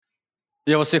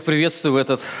Я вас всех приветствую в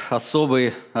этот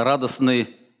особый,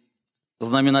 радостный,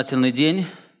 знаменательный день,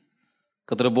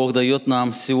 который Бог дает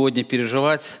нам сегодня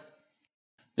переживать.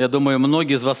 Я думаю,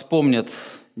 многие из вас помнят,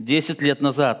 10 лет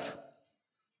назад,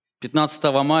 15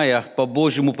 мая, по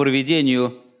Божьему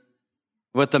провидению,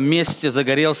 в этом месте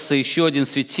загорелся еще один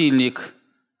светильник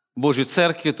Божьей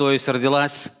Церкви, то есть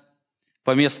родилась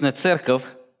поместная церковь.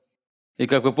 И,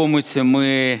 как вы помните,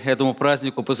 мы этому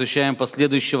празднику посвящаем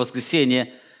последующее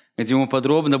воскресенье, где мы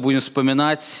подробно будем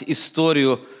вспоминать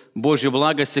историю Божьей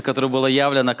благости, которая была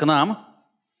явлена к нам.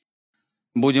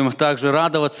 Будем также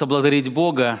радоваться, благодарить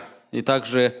Бога, и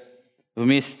также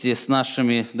вместе с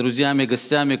нашими друзьями,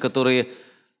 гостями, которые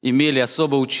имели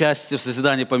особое участие в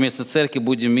созидании поместной церкви,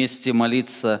 будем вместе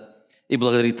молиться и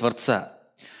благодарить Творца.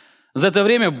 За это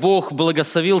время Бог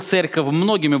благословил церковь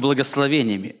многими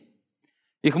благословениями.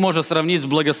 Их можно сравнить с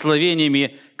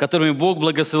благословениями, которыми Бог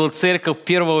благословил церковь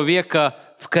первого века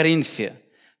в Коринфе.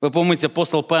 Вы помните,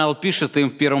 апостол Павел пишет им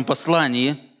в первом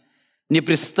послании: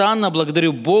 «Непрестанно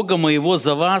благодарю Бога моего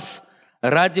за вас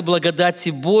ради благодати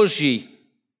Божьей,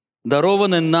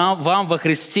 дарованной вам во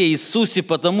Христе Иисусе,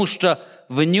 потому что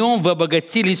в Нем вы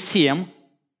обогатились всем,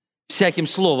 всяким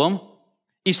словом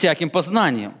и всяким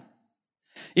познанием.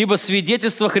 Ибо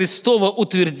свидетельство Христово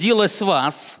утвердилось в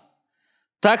вас,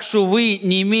 так что вы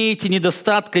не имеете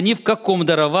недостатка ни в каком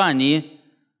даровании,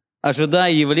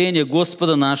 ожидая явления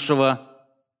Господа нашего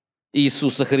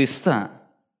Иисуса Христа».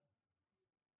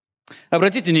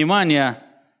 Обратите внимание,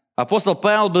 апостол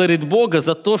Павел благодарит Бога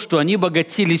за то, что они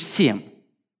богатили всем,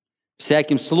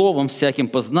 всяким словом, всяким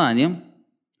познанием.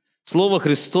 Слово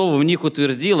Христово в них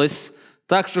утвердилось,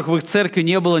 так что в их церкви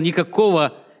не было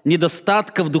никакого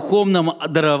недостатка в духовном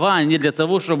даровании для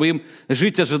того, чтобы им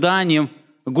жить ожиданием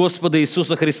Господа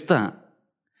Иисуса Христа.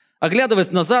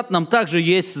 Оглядываясь назад, нам также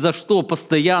есть за что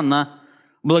постоянно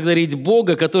благодарить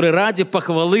Бога, который ради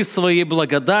похвалы Своей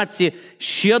благодати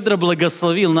щедро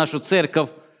благословил нашу церковь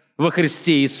во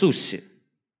Христе Иисусе.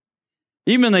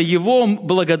 Именно Его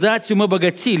благодатью мы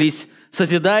обогатились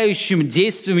созидающим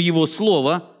действием Его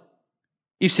Слова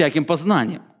и всяким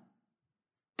познанием.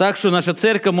 Так что наша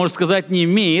церковь, можно сказать, не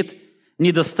имеет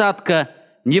недостатка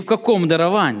ни в каком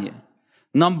даровании.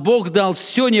 Нам Бог дал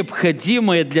все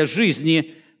необходимое для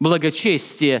жизни,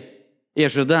 благочестие и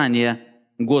ожидание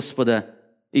Господа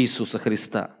Иисуса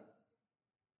Христа.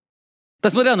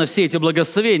 Несмотря на все эти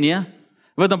благословения,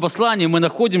 в этом послании мы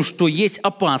находим, что есть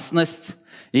опасность,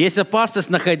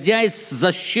 находясь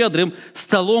за щедрым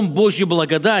столом Божьей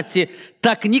благодати,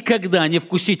 так никогда не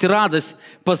вкусить радость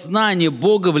познания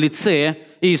Бога в лице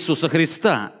Иисуса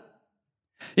Христа.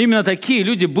 Именно такие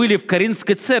люди были в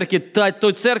Коринфской церкви,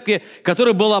 той церкви,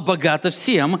 которая была богата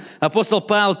всем. Апостол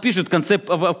Павел пишет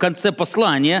в конце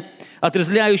послания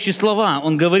отрезвляющие слова.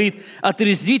 Он говорит: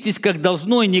 «Отрезвитесь, как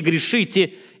должно, и не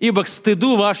грешите, ибо к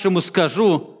стыду вашему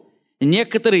скажу,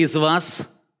 некоторые из вас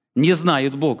не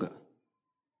знают Бога».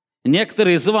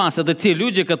 Некоторые из вас – это те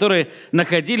люди, которые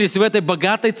находились в этой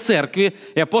богатой церкви.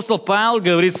 И апостол Павел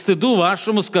говорит: «Стыду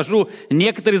вашему скажу,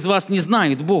 некоторые из вас не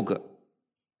знают Бога».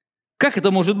 Как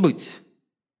это может быть?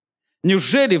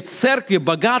 Неужели в церкви,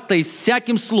 богатой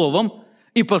всяким словом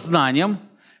и познанием,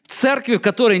 в церкви, в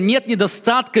которой нет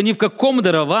недостатка ни в каком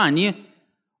даровании,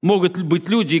 могут быть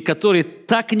люди, которые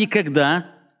так никогда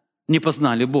не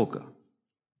познали Бога?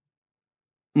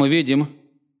 Мы видим,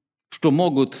 что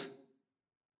могут,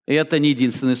 и это не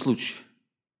единственный случай.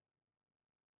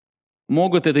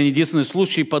 Это не единственный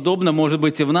случай. Подобно, может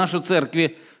быть, и в нашей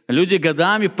церкви люди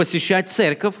годами посещать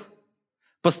церковь,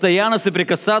 постоянно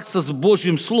соприкасаться с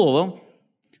Божьим Словом,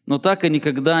 но так и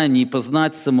никогда не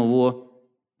познать самого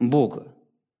Бога.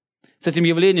 С этим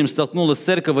явлением столкнулась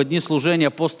церковь в дни служения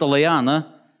апостола Иоанна.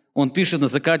 Он пишет на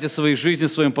закате своей жизни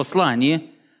в своем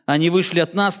послании: «Они вышли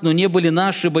от нас, но не были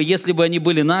наши, ибо если бы они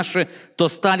были наши, то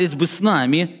остались бы с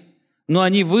нами. Но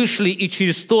они вышли, и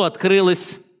через то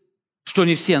открылось, что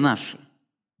не все наши».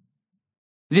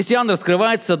 Здесь Иоанн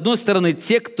раскрывает, с одной стороны,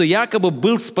 те, кто якобы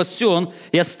был спасен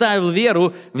и оставил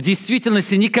веру, в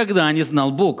действительности никогда не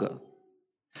знал Бога.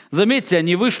 Заметьте,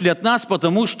 они вышли от нас,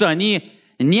 потому что они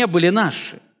не были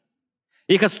наши.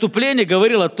 Их отступление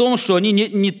говорило о том, что они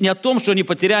не о том, что они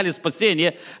потеряли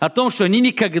спасение, а о том, что они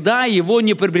никогда его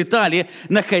не приобретали,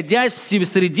 находясь в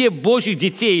среде Божьих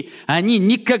детей, они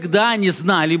никогда не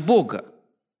знали Бога.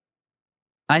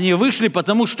 Они вышли,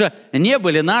 потому что не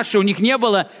были наши, у них не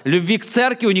было любви к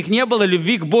церкви, у них не было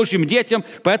любви к Божьим детям,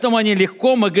 поэтому они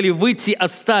легко могли выйти,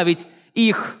 оставить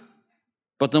их,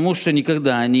 потому что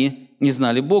никогда они не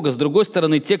знали Бога. С другой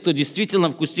стороны, те, кто действительно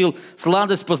вкусил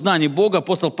сладость познания Бога,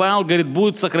 апостол Павел говорит,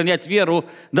 будут сохранять веру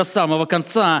до самого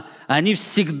конца. Они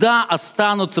всегда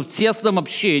останутся в тесном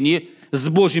общении с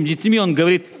Божьими детьми, он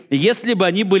говорит, если бы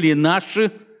они были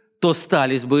наши, то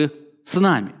остались бы с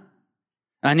нами.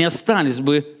 Они остались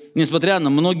бы, несмотря на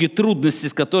многие трудности,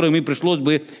 с которыми пришлось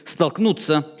бы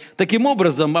столкнуться. Таким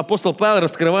образом, апостол Павел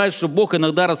раскрывает, что Бог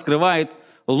иногда раскрывает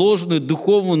ложную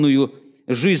духовную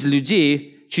жизнь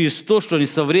людей через то, что они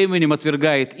со временем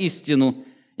отвергают истину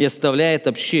и оставляют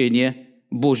общение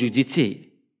Божьих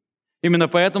детей. Именно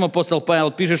поэтому апостол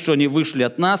Павел пишет, что они вышли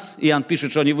от нас, Иоанн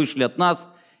пишет, что они вышли от нас,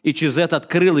 и через это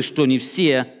открылось, что не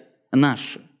все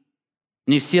наши.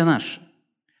 Не все наши.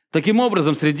 Таким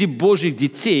образом, среди Божьих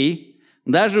детей,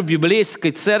 даже в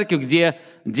библейской церкви,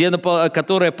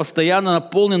 которая постоянно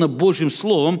наполнена Божьим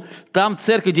Словом, там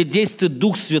церковь, где действует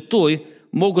Дух Святой,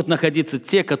 могут находиться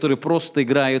те, которые просто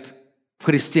играют в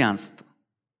христианство.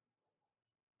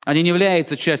 Они не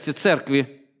являются частью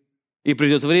церкви, и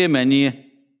придет время,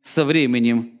 они со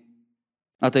временем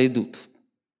отойдут.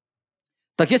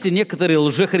 Так если некоторые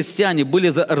лжехристиане были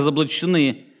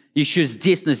разоблачены еще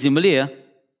здесь, на земле,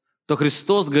 то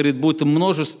Христос говорит, будет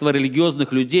множество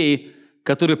религиозных людей,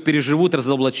 которые переживут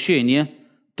разоблачение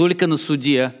только на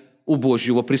суде у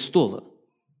Божьего престола.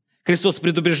 Христос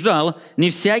предупреждал, не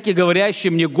всякий, говорящий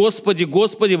мне, Господи,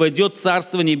 Господи, войдет в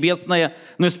Царство Небесное,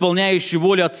 но исполняющий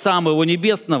волю Отца Моего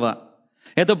Небесного.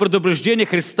 Это предупреждение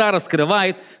Христа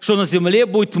раскрывает, что на земле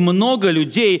будет много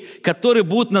людей, которые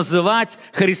будут называть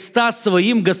Христа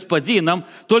своим Господином,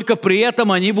 только при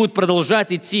этом они будут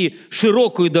продолжать идти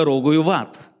широкую дорогу в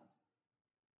ад.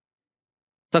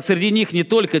 Так среди них не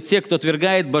только те, кто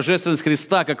отвергает божественность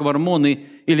Христа, как мормоны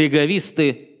или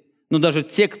иеговисты, но даже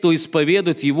те, кто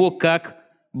исповедует Его как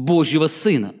Божьего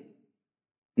Сына.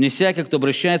 Не всякий, кто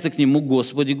обращается к Нему,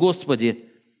 Господи, Господи.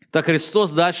 Так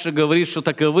Христос дальше говорит, что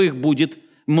таковых будет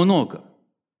много.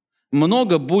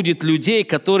 Много будет людей,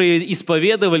 которые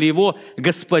исповедовали Его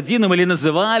Господином или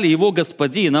называли Его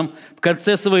Господином. В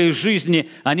конце своей жизни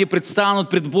они предстанут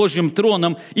пред Божьим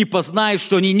троном и познают,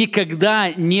 что они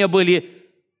никогда не были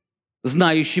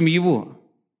знающим Его.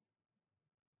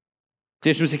 В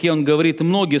следующем стихе он говорит,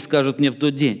 многие скажут мне в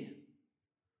тот день.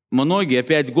 Многие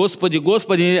опять, Господи,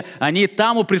 Господи, они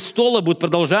там у престола будут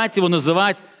продолжать Его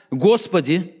называть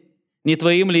Господи. Не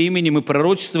Твоим ли именем мы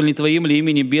пророчествовали, не Твоим ли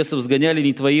именем бесов сгоняли,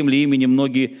 не Твоим ли именем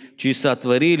многие чудеса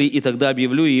творили, и тогда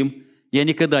объявлю им, я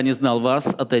никогда не знал вас,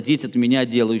 отойдите от меня,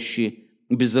 делающие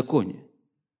беззаконие.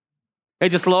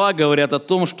 Эти слова говорят о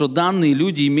том, что данные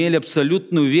люди имели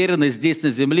абсолютную уверенность здесь на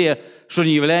земле, что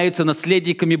они являются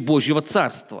наследниками Божьего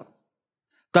Царства.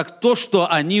 Так то,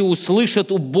 что они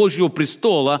услышат у Божьего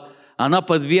престола, она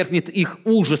подвергнет их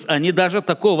ужас. Они даже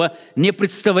такого не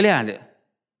представляли.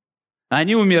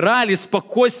 Они умирали в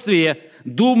спокойствии,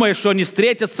 думая, что они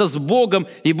встретятся с Богом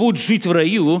и будут жить в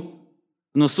раю.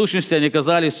 Но в сущности они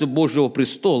оказались у Божьего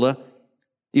престола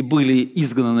и были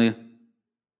изгнаны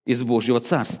из Божьего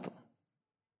Царства.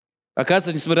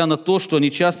 Оказывается, несмотря на то, что они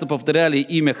часто повторяли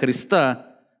имя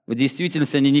Христа, в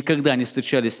действительности они никогда не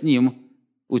встречались с Ним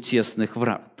у тесных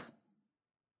врат.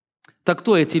 Так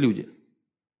кто эти люди?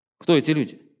 Кто эти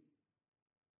люди?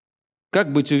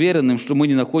 Как быть уверенным, что мы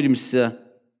не находимся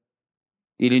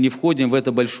или не входим в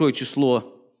это большое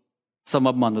число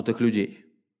самообманутых людей?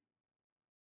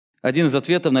 Один из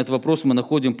ответов на этот вопрос мы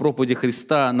находим в проповеди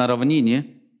Христа на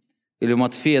равнине, или в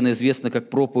Матфея, она известна как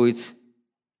проповедь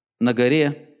на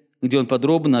горе, где он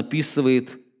подробно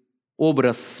описывает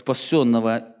образ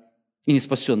спасенного и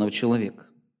неспасенного человека.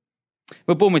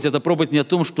 Вы помните, это проповедь не о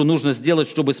том, что нужно сделать,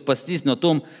 чтобы спастись, но о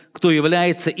том, кто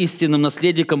является истинным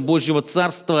наследником Божьего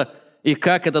Царства и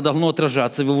как это должно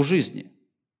отражаться в его жизни.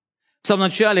 В самом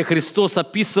начале Христос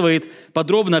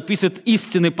подробно описывает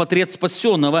истинный портрет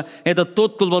спасенного. Это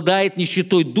тот, кто обладает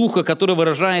нищетой духа, который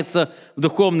выражается в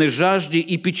духовной жажде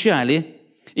и печали.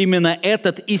 Именно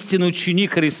этот истинный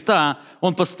ученик Христа,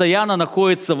 он постоянно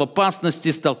находится в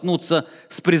опасности столкнуться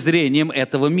с презрением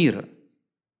этого мира.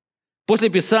 После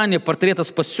описания портрета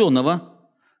спасенного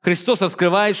Христос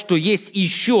раскрывает, что есть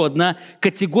еще одна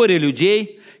категория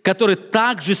людей, которые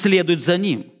также следуют за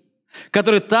Ним,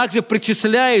 которые также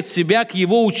причисляют себя к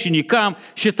Его ученикам,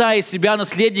 считая себя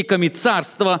наследниками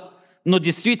Царства, но в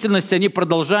действительности они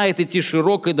продолжают идти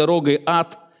широкой дорогой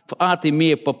в ад,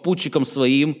 имея попутчиком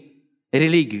своим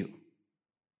религию.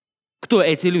 Кто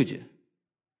эти люди?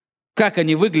 Как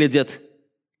они выглядят?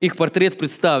 Их портрет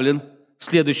представлен в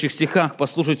следующих стихах.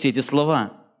 Послушайте эти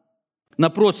слова.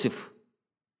 Напротив,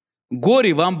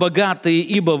 горе вам, богатые,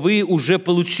 ибо вы уже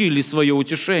получили свое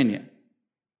утешение.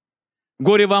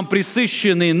 Горе вам,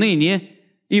 пресыщенные ныне,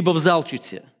 ибо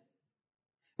взалчите.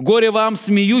 Горе вам,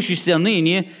 смеющиеся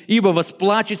ныне, ибо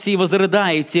восплачете и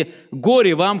возрыдаете.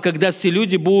 Горе вам, когда все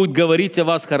люди будут говорить о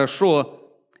вас хорошо,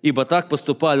 ибо так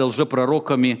поступали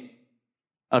лжепророками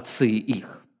отцы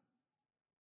их».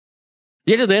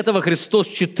 Если до этого Христос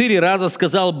 4 раза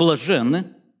сказал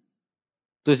 «блаженны»,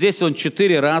 то здесь Он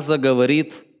 4 раза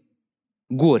говорит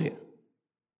 «горе».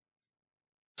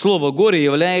 Слово «горе»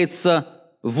 является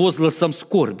возгласом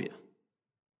скорби.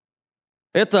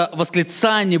 Это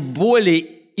восклицание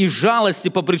боли и жалости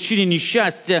по причине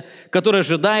несчастья, которое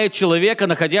ожидает человека,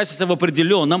 находящегося в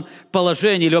определенном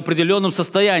положении или в определенном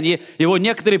состоянии. Его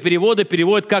некоторые переводы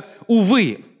переводят как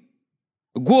 «увы».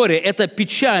 Горе – это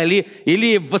печаль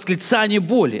или восклицание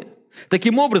боли.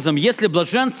 Таким образом, если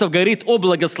блаженство говорит о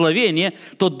благословении,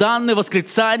 то данное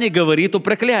восклицание говорит о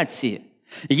проклятии.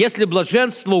 Если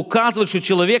блаженство указывает, что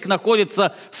человек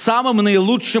находится в самом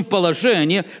наилучшем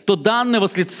положении, то данное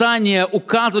восклицание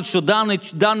указывает, что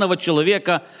данного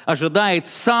человека ожидает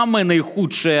самое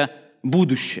наихудшее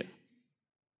будущее.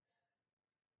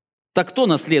 Так кто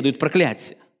наследует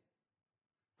проклятие?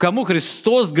 Кому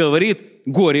Христос говорит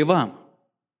 «горе вам»?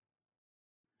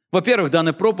 Во-первых, в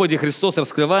данной проповеди Христос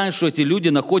раскрывает, что эти люди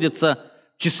находятся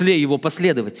в числе Его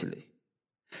последователей.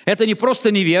 Это не просто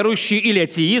неверующие или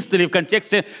атеисты, или в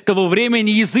контексте того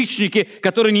времени язычники,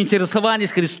 которые не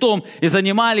интересовались Христом и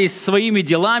занимались своими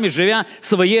делами, живя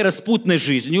своей распутной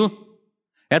жизнью.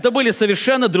 Это были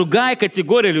совершенно другая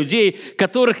категория людей,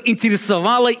 которых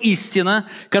интересовала истина,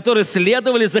 которые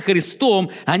следовали за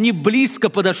Христом, они близко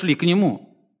подошли к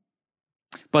Нему.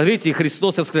 Посмотрите,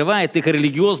 Христос раскрывает их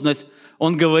религиозность.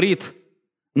 Он говорит: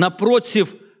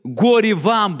 напротив, горе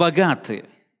вам, богатые.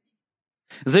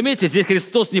 Заметьте, здесь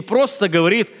Христос не просто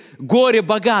говорит «горе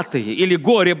богатые» или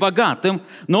 «горе богатым»,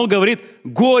 но Он говорит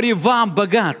 «горе вам,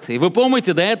 богатые». Вы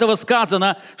помните, до этого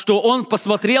сказано, что Он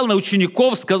посмотрел на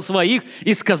учеников своих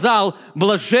и сказал: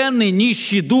 «Блаженны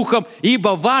нищие духом,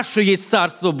 ибо ваше есть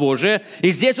Царство Божие». И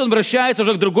здесь Он обращается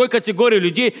уже к другой категории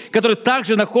людей, которые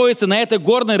также находятся на этой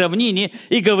горной равнине,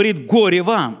 и говорит «горе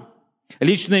вам».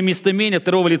 Личное местоимение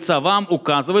второго лица «вам»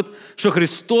 указывает, что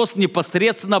Христос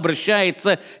непосредственно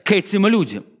обращается к этим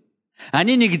людям.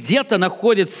 Они не где-то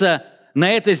находятся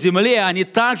на этой земле, они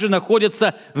также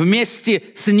находятся вместе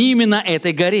с ними на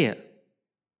этой горе.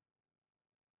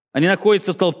 Они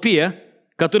находятся в толпе,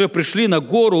 которые пришли на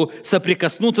гору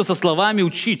соприкоснуться со словами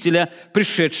учителя,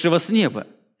 пришедшего с неба.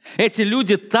 Эти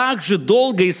люди также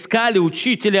долго искали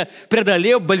учителя,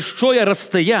 преодолев большое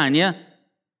расстояние.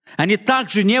 Они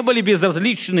также не были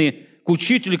безразличны к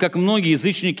учителю, как многие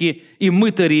язычники и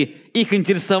мытари. Их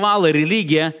интересовала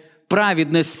религия,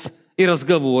 праведность и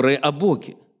разговоры о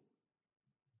Боге.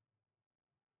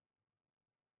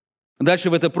 Дальше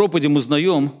в этой проповеди мы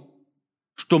узнаем,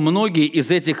 что многие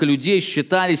из этих людей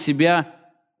считали себя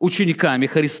учениками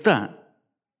Христа.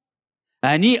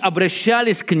 Они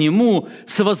обращались к Нему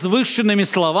с возвышенными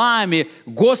словами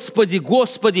 «Господи,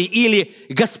 Господи» или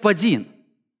 «Господин».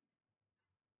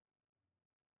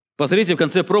 Посмотрите, в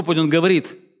конце проповеди Он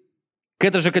говорит к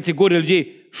этой же категории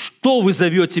людей: «Что вы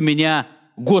зовете Меня,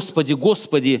 Господи,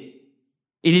 Господи,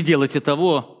 и не делайте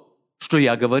того, что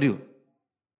Я говорю?»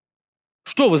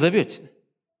 Что вы зовете?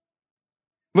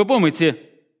 Вы помните,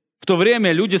 в то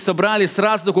время люди собрались с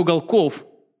разных уголков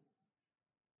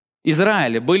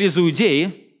Израиля. Были из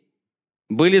Иудеи,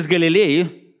 были из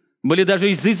Галилеи, были даже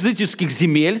из языческих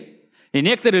земель. И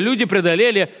некоторые люди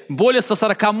преодолели более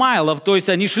 140 майлов, то есть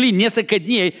они шли несколько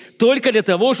дней только для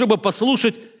того, чтобы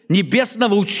послушать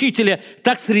небесного учителя.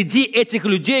 Так среди этих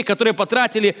людей, которые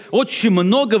потратили очень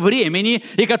много времени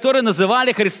и которые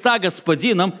называли Христа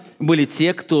Господином, были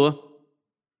те, кто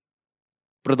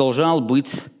продолжал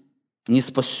быть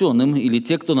неспасенным, или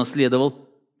те, кто наследовал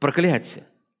проклятие.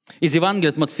 Из Евангелия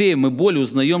от Матфея мы более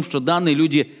узнаем, что данные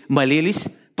люди молились,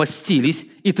 постились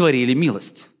и творили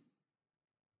милость.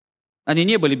 Они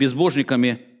не были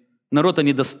безбожниками, народ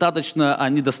они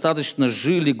достаточно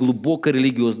жили глубокой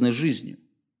религиозной жизнью.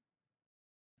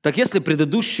 Так если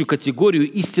предыдущую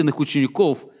категорию истинных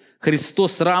учеников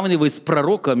Христос сравнивает с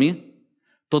пророками,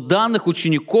 то данных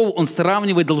учеников Он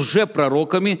сравнивает с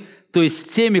лжепророками, то есть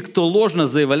с теми, кто ложно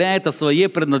заявляет о своей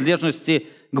принадлежности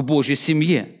к Божьей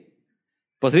семье.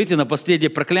 Посмотрите на последнее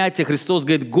проклятие. Христос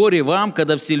говорит: «Горе вам,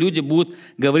 когда все люди будут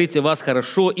говорить о вас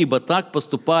хорошо, ибо так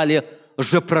поступали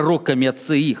лжепророками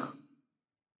отцы их».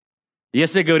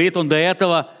 Если говорит Он до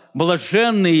этого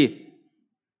 «блаженные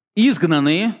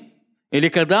изгнанные», или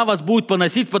 «когда вас будут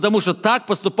поносить, потому что так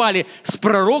поступали с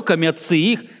пророками отцы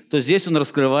их», то здесь Он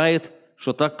раскрывает,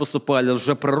 что так поступали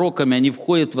лжепророками. Они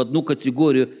входят в одну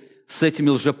категорию с этими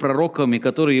лжепророками,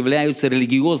 которые являются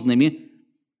религиозными,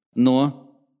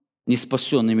 но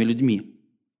неспасенными людьми.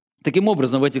 Таким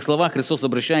образом, в этих словах Христос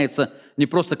обращается не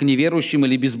просто к неверующим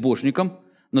или безбожникам,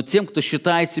 но тем, кто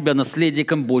считает себя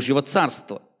наследником Божьего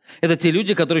Царства. Это те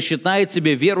люди, которые считают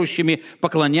себя верующими,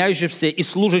 поклоняющимися и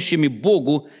служащими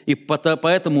Богу, и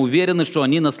поэтому уверены, что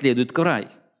они наследуют рай.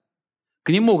 К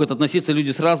ним могут относиться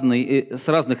люди с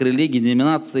разных религий,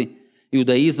 деноминаций,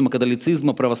 иудаизма,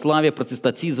 католицизма, православия,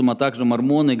 протестантизма, а также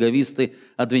мормоны, иеговисты,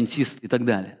 адвентисты и так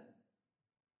далее.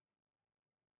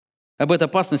 Об этой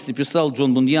опасности писал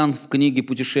Джон Буньян в книге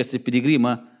 «Путешествие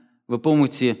пилигрима». Вы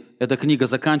помните, эта книга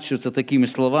заканчивается такими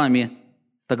словами: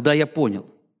 «Тогда я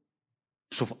понял,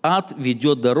 что в ад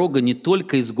ведет дорога не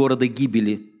только из города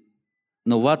гибели,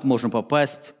 но в ад можно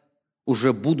попасть,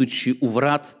 уже будучи у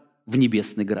врат в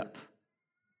небесный град».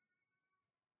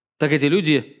 Так эти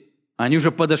люди, они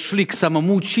уже подошли к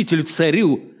самому учителю,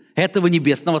 царю этого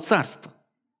небесного царства.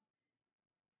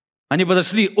 Они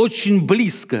подошли очень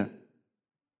близко.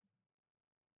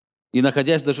 И,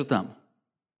 находясь даже там,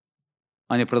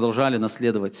 они продолжали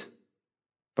наследовать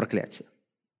проклятие.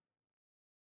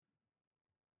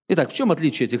 Итак, в чем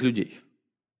отличие этих людей?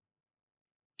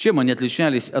 Чем они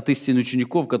отличались от истинных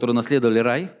учеников, которые наследовали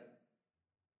рай?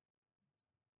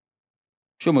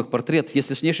 В чем их портрет?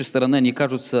 Если с внешней стороны они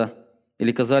кажутся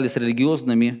или казались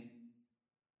религиозными,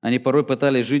 они порой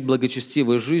пытались жить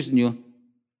благочестивой жизнью,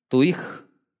 то их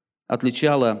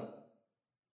отличало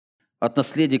от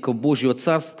наследников Божьего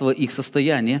Царства их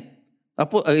состояние.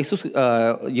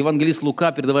 Евангелист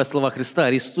Лука, передавая слова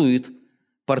Христа, рисует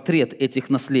портрет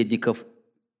этих наследников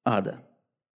ада.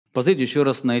 Посмотрите еще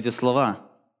раз на эти слова.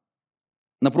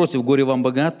 «Напротив, горе вам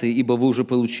богатые, ибо вы уже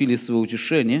получили свое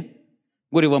утешение.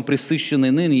 Горе вам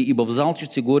пресыщенные ныне, ибо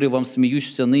взалчите. Горе вам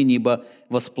смеющиеся ныне, ибо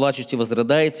восплачете,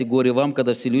 возрадаете. Горе вам,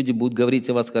 когда все люди будут говорить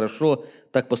о вас хорошо.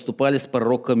 Так поступали с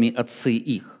пророками отцы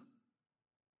их».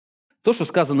 То, что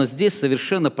сказано здесь,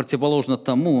 совершенно противоположно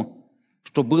тому,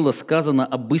 что было сказано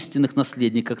об истинных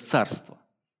наследниках Царства.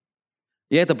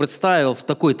 Я это представил в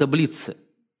такой таблице.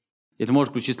 Если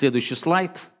можешь включить следующий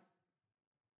слайд.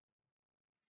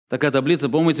 Такая таблица,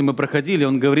 помните, мы проходили,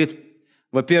 он говорит,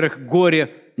 во-первых,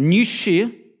 горе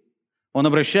нищие. Он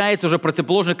обращается уже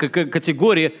противоположно к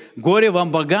категории «горе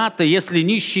вам богатые, если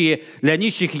нищие, для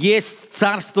нищих есть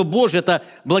Царство Божие». Это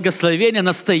благословение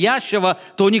настоящего,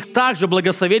 то у них также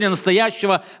благословение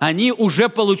настоящего. Они уже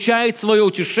получают свое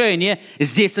утешение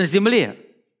здесь на земле.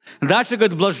 Дальше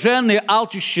говорит, блаженные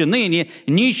алчущие ныне,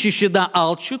 нищие да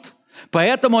алчут.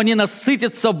 Поэтому они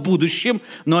насытятся в будущем,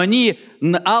 но они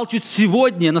алчут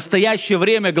сегодня, настоящее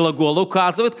время глагола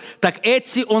указывает. Так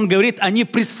эти, он говорит, они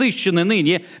пресыщены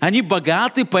ныне, они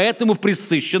богаты, поэтому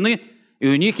пресыщены, и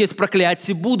у них есть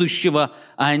проклятие будущего,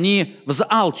 они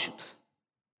взалчут.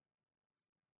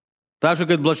 Также,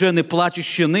 говорит, блаженные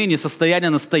плачущие ныне,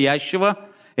 состояние настоящего,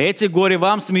 эти горе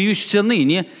вам, смеющиеся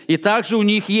ныне, и также у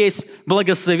них есть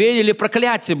благословение или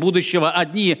проклятие будущего.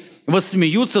 Одни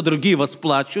воссмеются, другие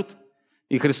восплачут.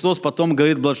 И Христос потом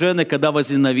говорит, блаженны, когда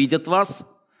возненавидят вас,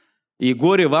 и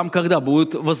горе вам, когда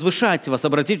будут возвышать вас.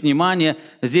 Обратите внимание,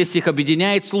 здесь их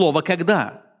объединяет слово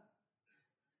 «когда».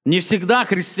 Не всегда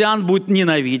христиан будут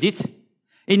ненавидеть,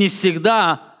 и не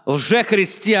всегда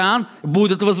лжехристиан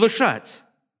будут возвышать.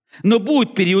 Но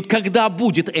будет период, когда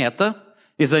будет это.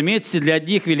 И заметьте, для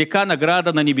одних велика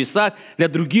награда на небесах, для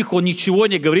других он ничего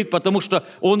не говорит, потому что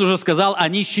он уже сказал,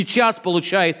 они сейчас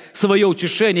получают свое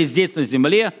утешение здесь на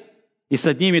земле. И с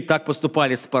одними так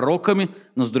поступали с пророками,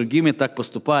 но с другими так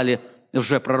поступали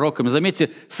лжепророками.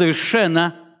 Заметьте,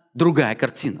 совершенно другая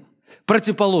картина,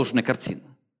 противоположная картина.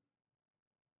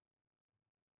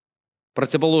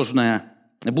 Противоположное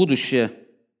будущее,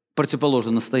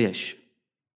 противоположное настоящее.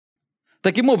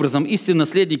 Таким образом, истинные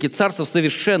наследники царства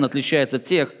совершенно отличаются от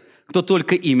тех, кто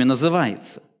только ими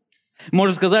называется.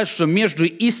 Можно сказать, что между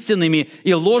истинными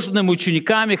и ложными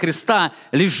учениками Христа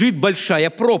лежит большая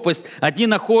пропасть. Одни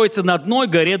находятся на одной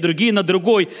горе, другие на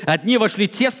другой. Одни вошли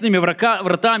тесными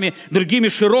вратами, другими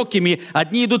широкими.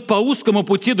 Одни идут по узкому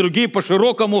пути, другие по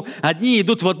широкому. Одни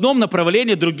идут в одном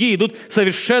направлении, другие идут в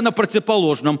совершенно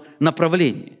противоположном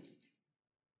направлении.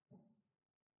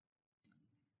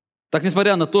 Так,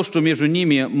 несмотря на то, что между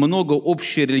ними много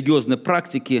общей религиозной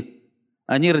практики,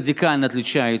 они радикально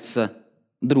отличаются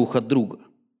друг от друга.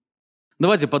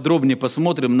 Давайте подробнее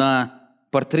посмотрим на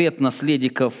портрет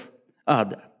наследников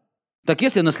ада. Так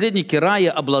если наследники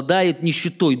рая обладают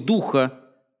нищетой духа,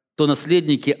 то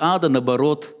наследники ада,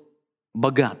 наоборот,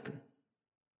 богаты.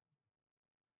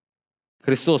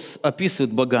 Христос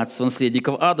описывает богатство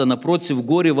наследников ада. Напротив,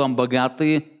 горе вам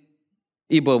богатые,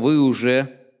 ибо вы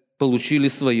уже получили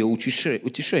свое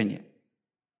утешение.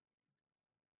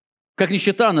 Как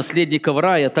нищета наследников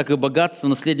рая, так и богатство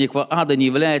наследников ада не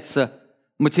является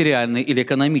материальной или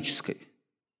экономической.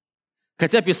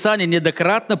 Хотя Писание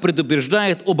неоднократно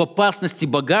предупреждает об опасности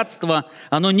богатства,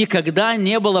 оно никогда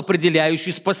не было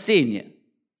определяющим спасение.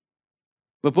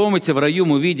 Вы помните, в раю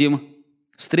мы видим,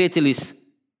 встретились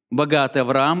богатый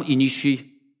Авраам и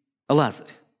нищий Лазарь.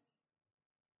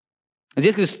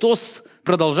 Здесь Христос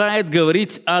продолжает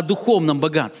говорить о духовном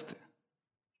богатстве.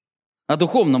 О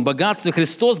духовном богатстве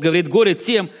Христос говорит: горе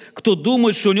тем, кто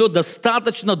думает, что у него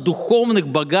достаточно духовных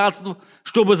богатств,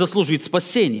 чтобы заслужить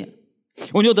спасение.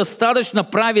 У него достаточно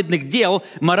праведных дел,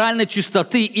 моральной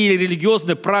чистоты и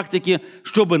религиозной практики,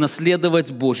 чтобы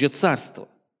наследовать Божье Царство.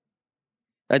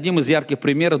 Одним из ярких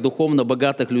примеров духовно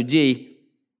богатых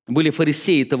людей были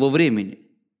фарисеи того времени.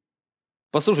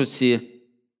 Послушайте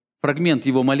фрагмент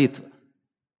его молитвы.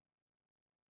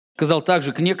 Сказал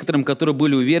также к некоторым, которые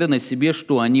были уверены в себе,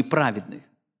 что они праведны.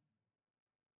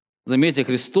 Заметьте,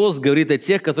 Христос говорит о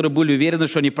тех, которые были уверены,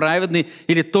 что они праведны,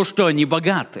 или то, что они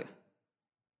богаты.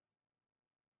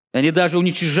 Они даже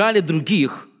уничижали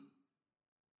других.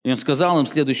 И Он сказал им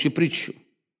следующую притчу.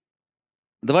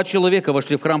 2 человека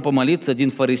вошли в храм помолиться,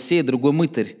 один фарисей, другой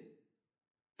мытарь.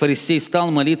 Фарисей стал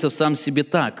молиться сам себе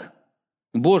так: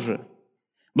 «Боже,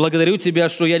 благодарю Тебя,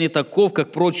 что я не таков,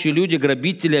 как прочие люди,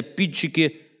 грабители,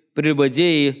 обидчики,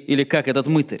 прелюбодеи или как этот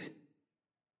мытарь.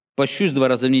 Пощусь 2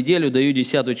 раза в неделю, даю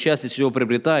 10-ю часть, из чего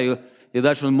приобретаю». И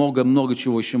дальше он много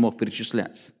чего еще мог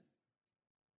перечислять.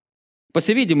 По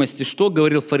всей видимости, что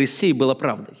говорил фарисей, было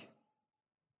правдой.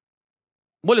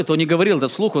 Более того, он не говорил это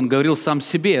вслух, он говорил сам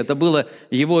себе. Это было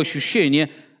его ощущение.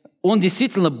 Он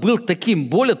действительно был таким.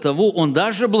 Более того, он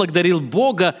даже благодарил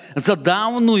Бога за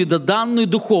данную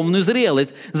духовную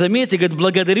зрелость. Заметьте, говорит: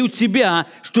 благодарю Тебя,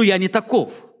 что я не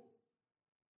таков.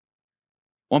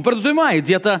 Он подразумевает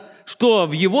где-то, что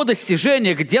в его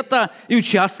достижениях где-то и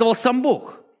участвовал сам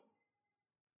Бог.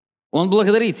 Он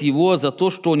благодарит его за то,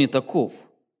 что он не таков.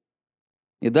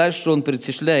 И дальше он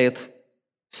перечисляет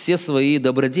все свои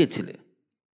добродетели.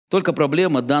 Только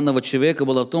проблема данного человека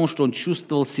была в том, что он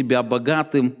чувствовал себя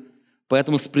богатым,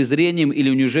 поэтому с презрением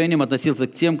или унижением относился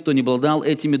к тем, кто не обладал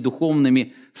этими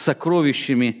духовными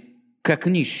сокровищами, как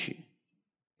нищий,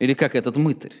 или как этот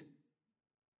мытарь.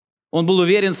 Он был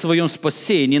уверен в своем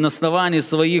спасении на основании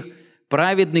своих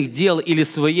праведных дел или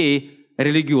своей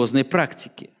религиозной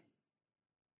практики.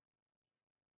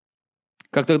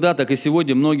 Как тогда, так и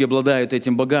сегодня многие обладают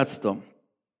этим богатством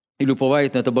или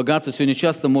уповают на это богатство. Сегодня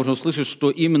часто можно услышать,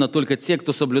 что именно только те,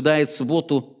 кто соблюдает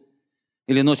субботу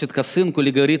или носит косынку,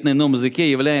 или говорит на ином языке,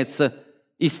 является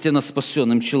истинно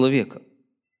спасенным человеком.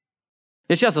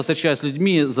 Я часто встречаюсь с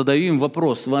людьми, задаю им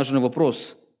вопрос, важный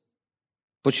вопрос: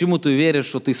 почему ты веришь,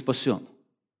 что ты спасен?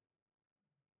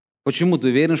 Почему ты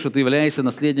уверен, что ты являешься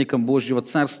наследником Божьего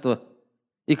Царства?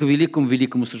 И к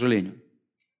великому сожалению.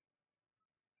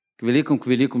 К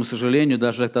великому сожалению,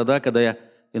 даже тогда, когда я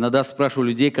иногда спрашиваю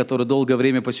людей, которые долгое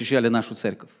время посещали нашу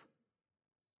церковь.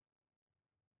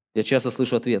 Я часто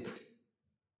слышу ответ.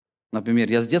 Например: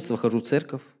 я с детства хожу в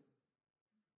церковь,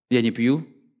 я не пью,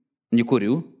 не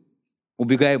курю,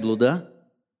 убегаю блуда.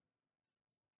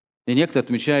 И некоторые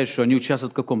отмечают, что они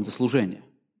участвуют в каком-то служении.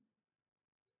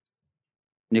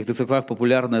 В некоторых церквах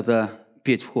популярно это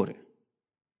петь в хоре.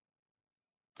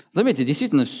 Заметьте,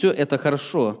 действительно, все это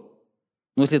хорошо,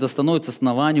 но если это становится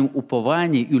основанием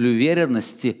упования или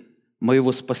уверенности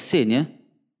моего спасения,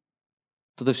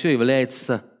 то это все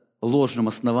является ложным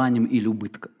основанием или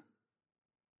убытком.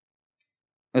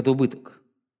 Это убыток.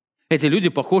 Эти люди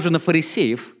похожи на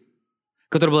фарисеев,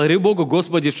 которые благодарили Богу: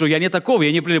 Господи, что я не таков,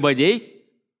 я не прелюбодей,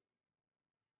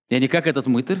 я не как этот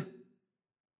мытарь,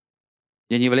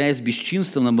 я не являюсь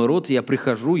бесчинством, наоборот, я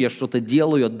прихожу, я что-то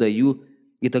делаю, отдаю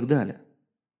и так далее.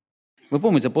 Вы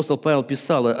помните, апостол Павел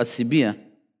писал о себе,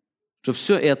 что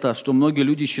все это, что многие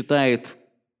люди считают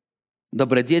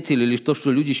добродетелью, или то,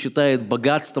 что люди считают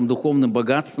богатством, духовным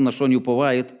богатством, на что они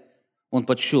уповают, он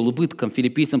подсчел убытком.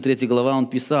 Филиппийцам 3 глава он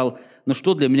писал: «Но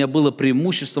что для меня было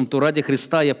преимуществом, то ради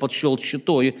Христа я подсчел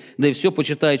тщетой, да и все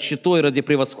почитаю тщетой ради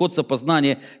превосходства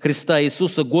познания Христа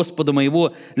Иисуса, Господа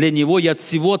моего. Для Него я от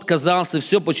всего отказался,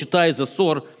 все почитаю за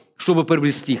ссор, чтобы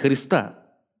приобрести Христа».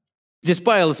 Здесь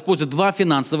Павел использует 2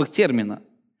 финансовых термина.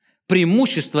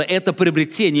 Преимущество – это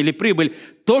приобретение или прибыль.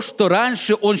 То, что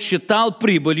раньше он считал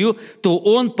прибылью, то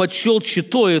он подсчел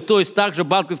тщетою, то есть также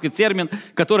банковский термин,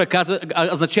 который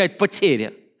означает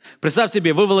потеря. Представь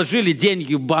себе, вы вложили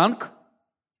деньги в банк,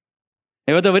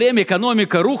 и в это время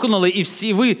экономика рухнула,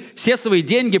 и вы все свои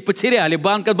деньги потеряли,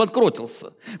 банк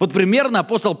обанкротился. Вот примерно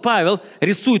апостол Павел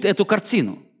рисует эту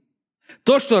картину.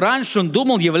 То, что раньше он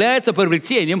думал, является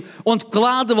приобретением, он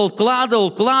вкладывал,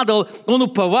 он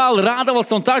уповал,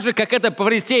 радовался. Он так же, как этот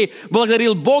фарисей,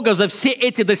 благодарил Бога за все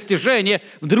эти достижения.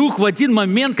 Вдруг в один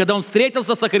момент, когда он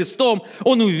встретился со Христом,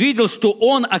 он увидел, что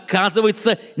он,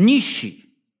 оказывается, нищий.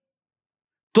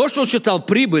 То, что он считал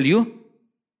прибылью,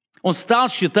 он стал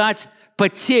считать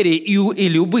потерей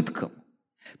или убытком.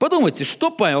 Подумайте, что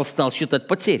Павел стал считать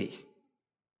потерей?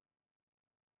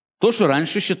 То, что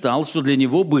раньше считал, что для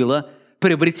него было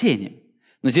приобретением.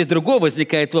 Но здесь другой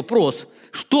возникает вопрос,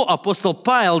 что апостол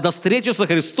Павел до встречи со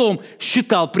Христом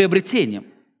считал приобретением.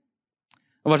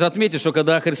 Важно отметить, что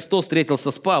когда Христос встретился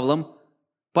с Павлом,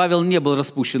 Павел не был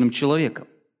распущенным человеком.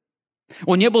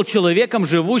 Он не был человеком,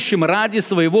 живущим ради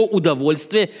своего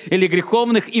удовольствия или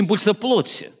греховных импульсов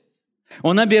плоти.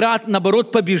 Он,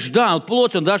 наоборот, побеждал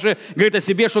плоть. Он даже говорит о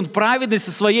себе, что он в праведности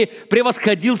своей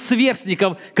превосходил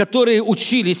сверстников, которые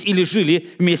учились или жили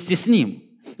вместе с ним.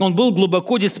 Он был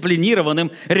глубоко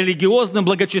дисциплинированным, религиозным,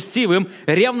 благочестивым,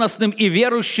 ревностным и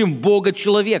верующим в Бога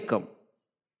человеком.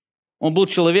 Он был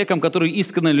человеком, который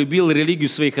искренне любил религию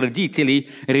своих родителей,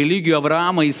 религию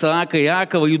Авраама, Исаака,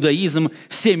 Иакова, иудаизм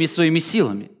всеми своими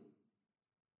силами.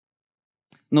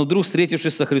 Но вдруг,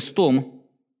 встретившись со Христом,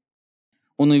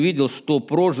 он увидел, что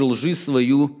прожил жизнь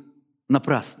свою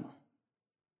напрасно.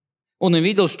 Он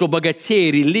увидел, что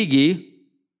богатея религии,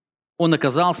 он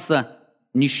оказался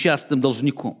несчастным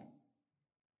должником.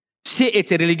 Все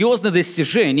эти религиозные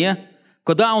достижения,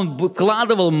 когда он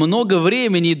вкладывал много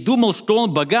времени и думал, что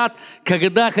он богат,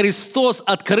 когда Христос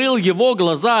открыл его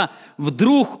глаза,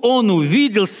 вдруг он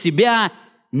увидел себя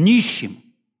нищим.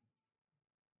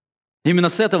 Именно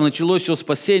с этого началось его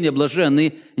спасение,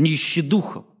 блаженный нищий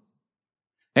духом.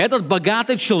 Этот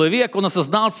богатый человек, он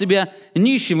осознал себя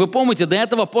нищим. Вы помните, до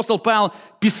этого апостол Павел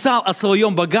писал о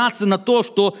своем богатстве на то,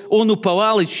 что он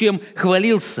уповал и чем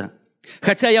хвалился.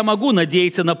 Хотя я могу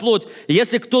надеяться на плоть,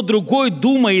 если кто другой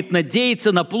думает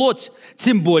надеяться на плоть,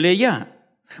 тем более я.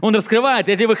 Он раскрывает,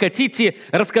 если вы хотите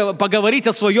поговорить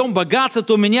о своем богатстве,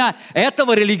 то у меня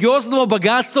этого религиозного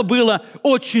богатства было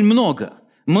очень много.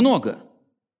 Много.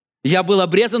 Я был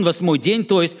обрезан 8-й день,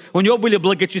 то есть у него были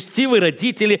благочестивые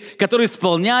родители, которые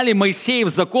исполняли Моисеев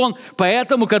закон,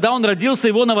 поэтому, когда он родился,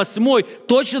 его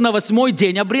точно на 8-й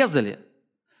день обрезали.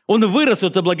 Он вырос в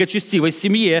этой благочестивой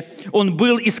семье, он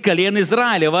был из колена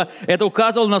Израилева, это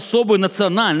указывало на особую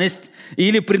национальность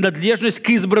или принадлежность к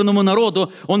избранному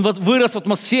народу. Он вырос в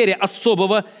атмосфере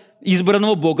особого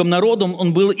избранного Богом народом,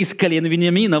 он был из колена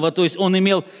Вениаминова, то есть он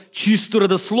имел чистую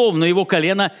родословную, его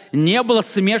колено не было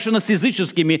смешано с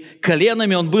языческими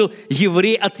коленами, он был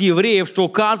еврей от евреев, что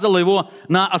указывало его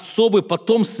на особую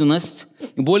потомственность.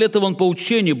 Более того, он по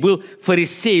учению был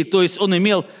фарисей, то есть он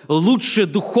имел лучшее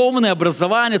духовное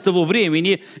образование того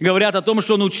времени. Говорят о том,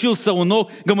 что он учился у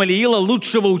ног Гамалиила,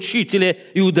 лучшего учителя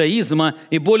иудаизма,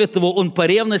 и более того, он по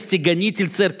ревности гонитель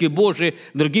Церкви Божией.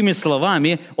 Другими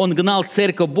словами, он гнал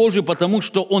Церковь Божию, потому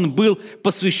что он был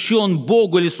посвящен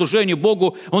Богу или служению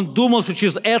Богу. Он думал, что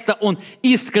через это он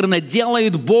искренне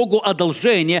делает Богу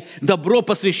одолжение, добро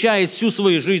посвящая всю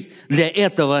свою жизнь для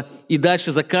этого. И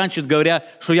дальше заканчивает, говоря,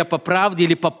 что я по правде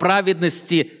или по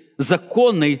праведности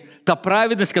законной, та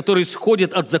праведность, которая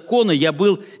исходит от закона, я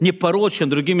был непорочен.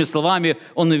 Другими словами,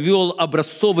 он вел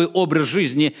образцовый образ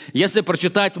жизни. Если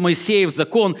прочитать Моисеев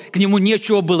закон, к нему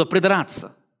нечего было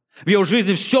придраться. В его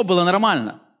жизни все было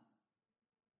нормально.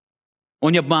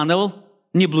 Он не обманывал,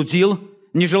 не блудил,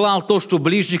 не желал то, что у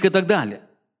ближних и так далее.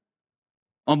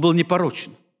 Он был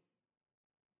непорочен.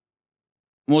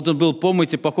 Вот он был,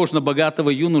 помните, похож на богатого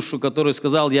юношу, который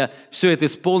сказал, я все это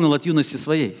исполнил от юности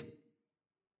своей.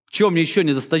 Чего мне еще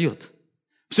не достает?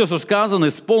 Все, что сказано,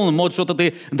 исполнено, может, что-то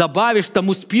ты добавишь к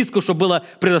тому списку, что было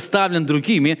предоставлено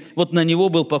другими. Вот на него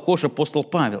был похож апостол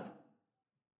Павел.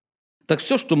 Так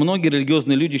все, что многие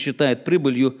религиозные люди считают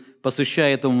прибылью,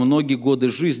 посвящая этому многие годы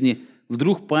жизни,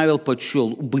 вдруг Павел почел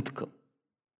убытком.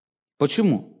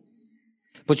 Почему?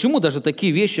 Почему даже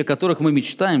такие вещи, о которых мы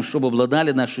мечтаем, чтобы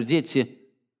обладали наши дети,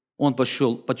 он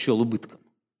почел убытком?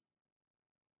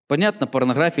 Понятно,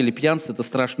 порнография или пьянство – это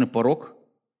страшный порок.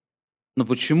 Но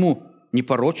почему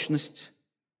непорочность,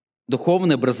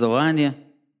 духовное образование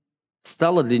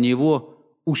стало для него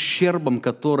ущербом,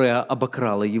 которое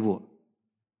обокрало его?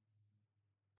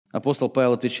 Апостол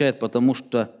Павел отвечает, потому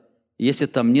что если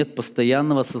там нет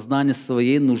постоянного сознания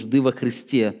своей нужды во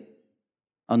Христе,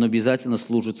 оно обязательно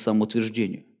служит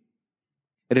самоутверждению.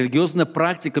 Религиозная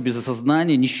практика без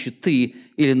осознания нищеты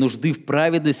или нужды в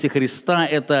праведности Христа –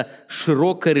 это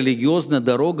широкая религиозная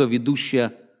дорога, ведущая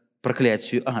к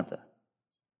проклятию ада.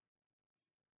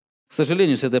 К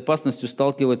сожалению, с этой опасностью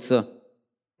сталкиваются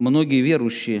многие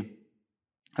верующие,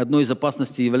 одной из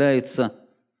опасностей является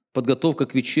подготовка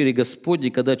к вечере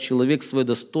Господней, когда человек свое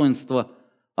достоинство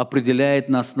определяет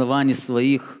на основании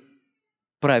своих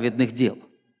праведных дел.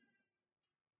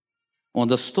 Он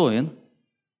достоин,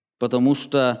 потому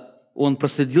что он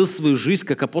проследил свою жизнь,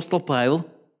 как апостол Павел,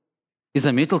 и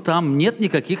заметил, там нет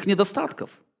никаких недостатков.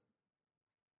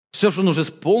 Все, что нужно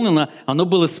исполнено, оно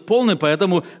было исполнено,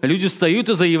 поэтому люди встают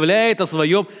и заявляют о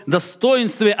своем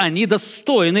достоинстве. Они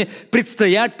достойны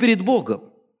предстоять перед Богом.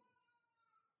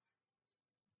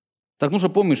 Так нужно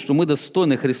помнить, что мы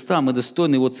достойны Христа, мы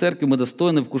достойны Его Церкви, мы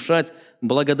достойны вкушать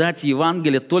благодать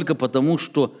Евангелия только потому,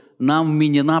 что нам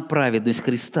вменена праведность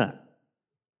Христа.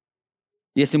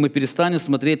 Если мы перестанем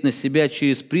смотреть на себя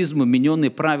через призму вмененной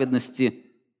праведности,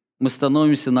 мы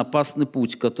становимся на опасный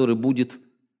путь, который будет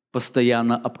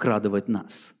постоянно обкрадывать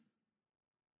нас.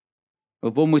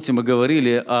 Вы помните, мы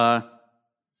говорили о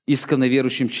искренне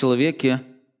верующем человеке.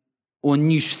 Он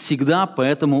нищ всегда,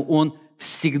 поэтому он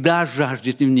всегда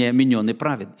жаждет невмененной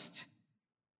праведности.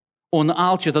 Он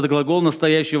алчит, это глагол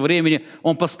настоящего времени,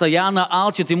 он постоянно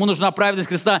алчит, ему нужна праведность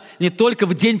Христа не только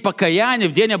в день покаяния,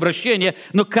 в день обращения,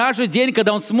 но каждый день,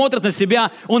 когда он смотрит на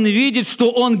себя, он видит,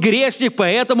 что он грешник,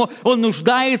 поэтому он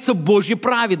нуждается в Божьей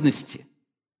праведности.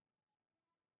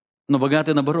 Но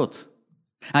богатые наоборот.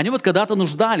 Они вот когда-то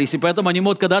нуждались, и поэтому они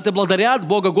вот когда-то благодарят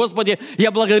Бога: Господи,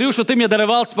 я благодарю, что Ты мне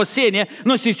даровал спасение,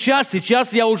 но сейчас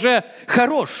я уже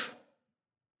хорош.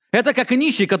 Это как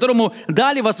нищий, которому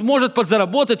дали возможность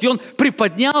подзаработать, и он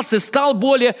приподнялся и стал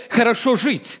более хорошо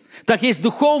жить. Так есть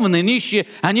духовные нищие,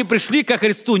 они пришли ко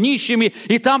Христу нищими,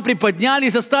 и там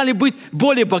приподнялись и стали быть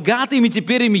более богатыми,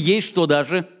 теперь им есть что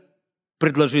даже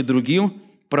предложить другим.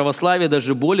 В православии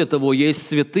даже более того, есть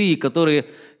святые, которые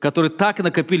так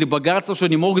накопили богатство, что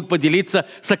не могут поделиться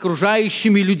с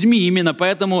окружающими людьми. Именно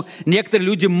поэтому некоторые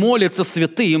люди молятся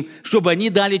святым, чтобы они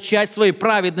дали часть своей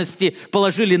праведности,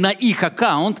 положили на их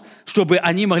аккаунт, чтобы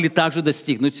они могли также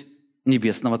достигнуть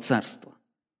небесного царства.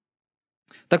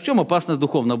 Так в чем опасность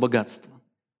духовного богатства?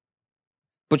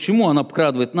 Почему оно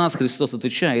обкрадывает нас? Христос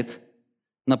отвечает: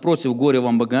 напротив, горе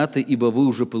вам богаты, ибо вы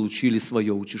уже получили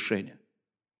свое утешение.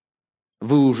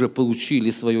 Вы уже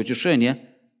получили свое утешение.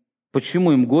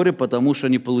 Почему им горе? Потому что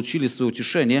они получили свое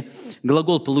утешение.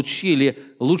 Глагол «получили»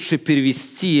 лучше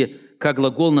перевести как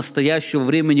глагол настоящего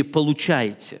времени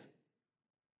 «получаете».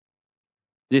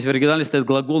 Здесь в оригинале стоит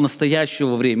глагол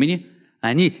настоящего времени.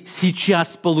 Они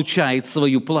сейчас получают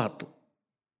свою плату.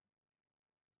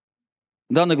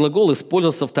 Данный глагол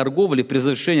использовался в торговле при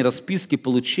завершении расписки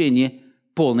получения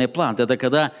полной платы. Это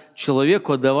когда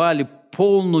человеку отдавали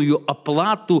полную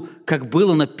оплату, как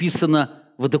было написано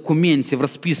в документе, в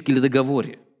расписке или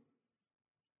договоре.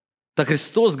 Так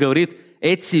Христос говорит,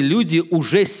 эти люди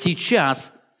уже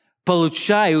сейчас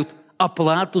получают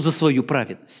оплату за свою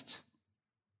праведность.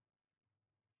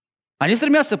 Они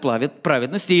стремятся к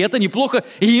праведности, и это неплохо,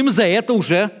 и им за это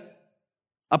уже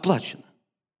оплачено.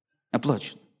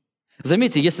 Оплачено.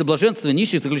 Заметьте, если блаженство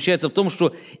нищих заключается в том,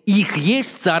 что их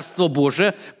есть Царство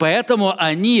Божие, поэтому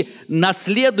они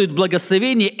наследуют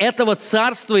благословение этого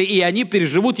Царства, и они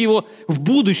переживут его в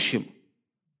будущем.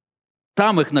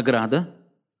 Там их награда,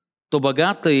 то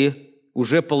богатые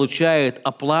уже получают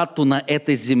оплату на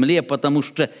этой земле, потому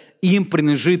что им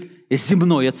принадлежит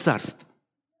земное царство.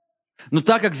 Но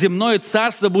так как земное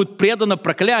царство будет предано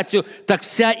проклятию, так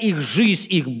вся их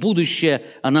жизнь, их будущее,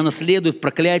 она наследует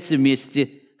проклятие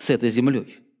вместе с этой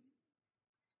землей.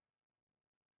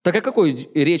 Так о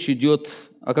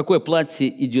какой плате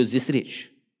идет здесь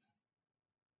речь?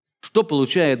 Что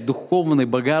получает духовный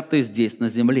богатый здесь на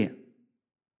земле?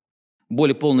 В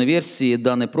более полной версии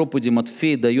данной проповеди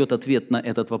Матфей дает ответ на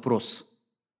этот вопрос.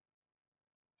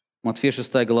 Матфея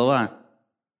 6 глава.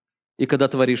 «И когда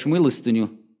творишь милостыню,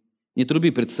 не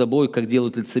труби пред собой, как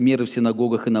делают лицемеры в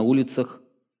синагогах и на улицах,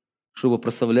 чтобы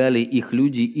прославляли их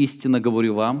люди, истинно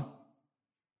говорю вам,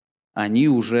 они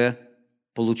уже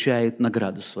получают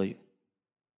награду свою».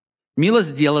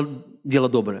 Милость – дело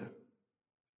доброе.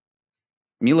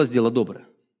 Милость – дело доброе.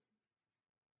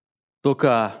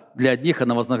 Только для одних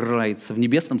она вознаграждается в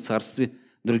небесном царстве,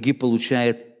 другие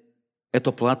получают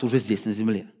эту плату уже здесь, на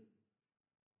земле.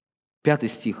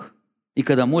 5 стих. «И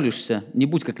когда молишься, не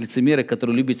будь как лицемеры,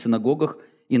 которые любят в синагогах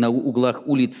и на углах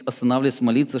улиц, останавливаясь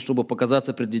молиться, чтобы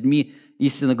показаться пред людьми,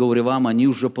 истинно говорю вам, они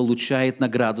уже получают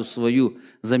награду свою».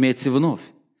 Заметьте вновь.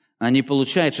 Они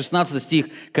получают, 16 стих,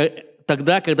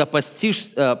 «Тогда, когда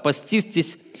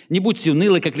поститесь, не будьте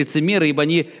унылы, как лицемеры, ибо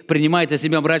они принимают на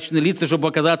себя мрачные лица, чтобы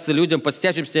показаться людям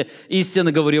постящимся.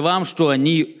 Истинно говорю вам, что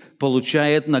они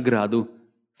получают награду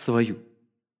свою».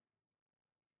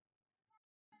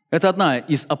 Это одна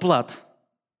из оплат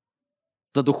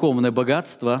за духовное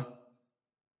богатство,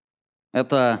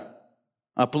 это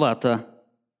оплата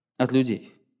от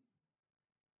людей.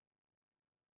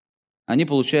 Они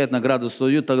получают награду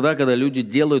свою тогда, когда люди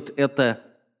делают это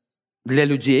для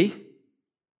людей,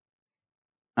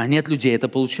 а не от людей это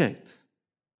получают.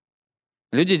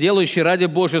 Люди, делающие ради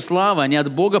Божьей славы, они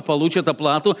от Бога получат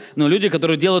оплату, но люди,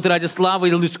 которые делают ради славы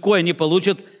людской, они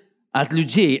получат от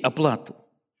людей оплату.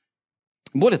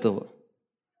 Более того,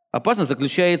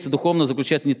 опасность духовно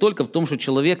заключается не только в том, что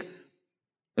человек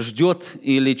ждет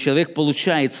или человек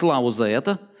получает славу за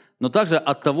это, но также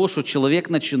от того, что человек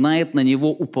начинает на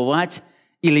него уповать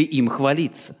или им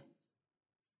хвалиться.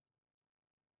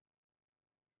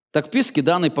 Так в списке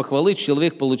данной похвалы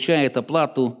человек получает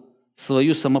оплату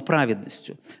свою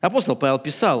самоправедностью. Апостол Павел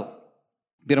писал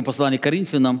в первом послании к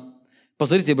Коринфянам: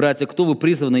 «Посмотрите, братья, кто вы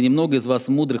призваны, немного из вас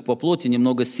мудрых по плоти,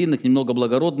 немного сильных, немного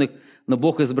благородных, но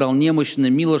Бог избрал немощное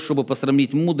мило, чтобы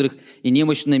посрамить мудрых, и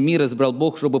немощное мир избрал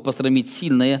Бог, чтобы посрамить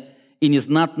сильное, и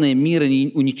незнатное мир,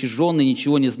 и уничиженное,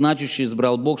 ничего не значащее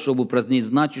избрал Бог, чтобы упразднить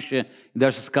значащее». И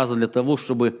дальше сказано: для того,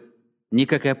 чтобы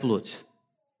никакая плоть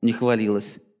не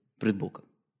хвалилась пред Богом.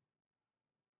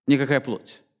 Никакая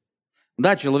плоть.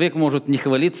 Да, человек может не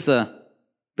хвалиться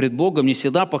пред Богом, не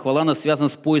всегда похвала она связана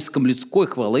с поиском людской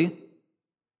хвалы,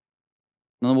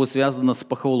 но она будет связана с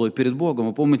похвалой перед Богом.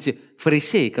 Вы помните,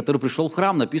 фарисей, который пришел в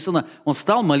храм, написано, он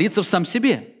стал молиться в сам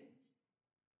себе.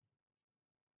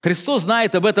 Христос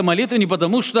знает об этой молитве не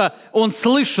потому, что он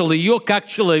слышал ее как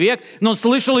человек, но он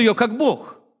слышал ее как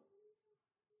Бог.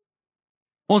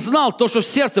 Он знал то, что в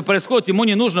сердце происходит, ему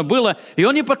не нужно было. И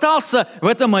он не пытался в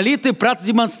этой молитве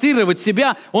продемонстрировать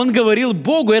себя. Он говорил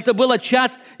Богу, это была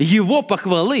часть его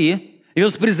похвалы. И он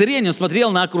с презрением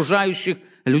смотрел на окружающих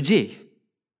людей.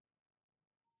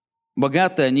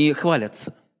 Богатые, они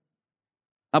хвалятся.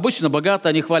 Обычно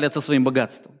богатые, они хвалятся своим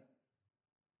богатством.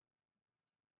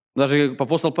 Даже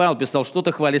апостол Павел писал: что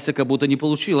ты хвалишься, как будто не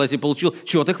получил. А если получил,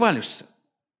 чего ты хвалишься?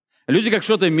 Люди, как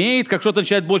что-то имеют, как что-то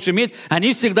начинают больше иметь,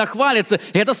 они всегда хвалятся.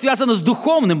 И это связано с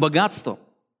духовным богатством.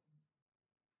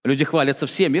 Люди хвалятся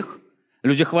в семьях,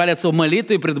 люди хвалятся в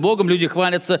молитве пред Богом, люди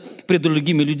хвалятся пред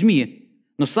другими людьми.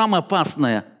 Но самое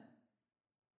опасное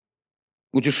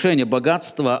утешение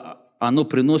богатства, оно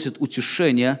приносит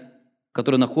утешение,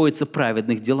 которое находится в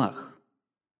праведных делах.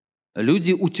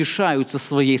 Люди утешаются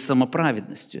своей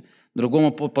самоправедностью. В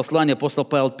другом послании апостол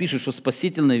Павел пишет, что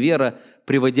спасительная вера,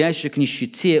 приводящая к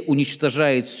нищете,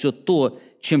 уничтожает все то,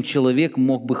 чем человек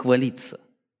мог бы хвалиться.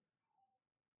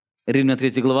 Римлянам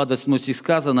 3 глава, 28 стих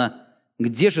сказано: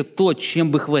 где же то,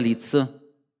 чем бы хвалиться?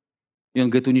 И он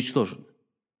говорит: уничтожен.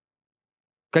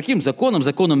 Каким законом?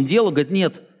 Законом дела? Говорит,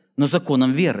 нет, но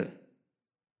законом веры.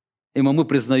 И мы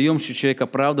признаем, что человек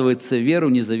оправдывается веру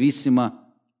независимо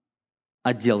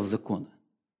от дел закона.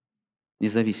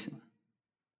 Независимо.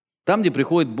 Там, где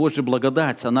приходит Божья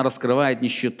благодать, она раскрывает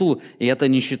нищету, и эта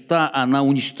нищета, она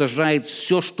уничтожает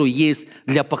все, что есть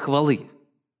для похвалы.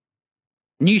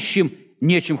 Нищим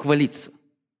нечем хвалиться.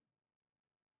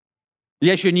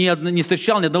 Я еще не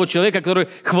встречал ни одного человека, который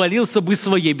хвалился бы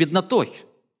своей беднотой.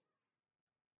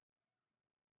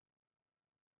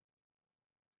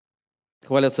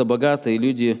 Хвалятся богатые,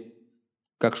 люди,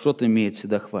 как что-то имеют,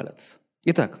 всегда хвалятся.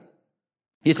 Итак,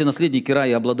 если наследники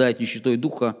рая обладают нищетой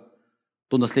духа,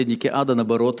 то наследники ада,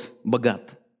 наоборот,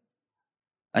 богаты.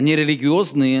 Они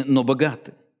религиозные, но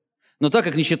богаты. Но так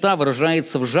как нищета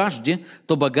выражается в жажде,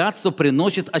 то богатство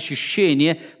приносит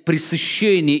ощущение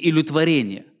пресыщения и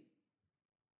удовлетворения.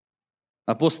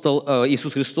 Апостол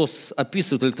Иисус Христос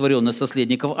описывает удовлетворенность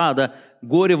наследников ада: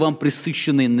 «Горе вам,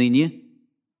 пресыщенные ныне,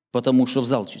 потому что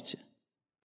взалчите».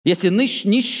 Если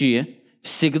нищие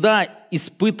всегда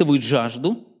испытывают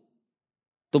жажду,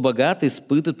 то богатые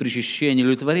испытывают пресыщение и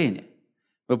удовлетворение.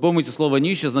 Вы помните, слово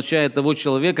 «нищий» означает того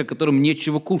человека, которому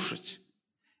нечего кушать.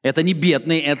 Это не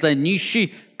бедный, это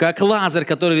нищий, как Лазарь,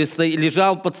 который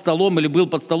лежал под столом или был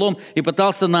под столом и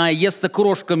пытался наесться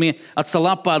крошками от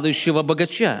стола падающего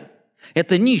богача.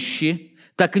 Это нищие.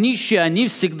 Так нищие, они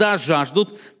всегда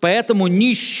жаждут, поэтому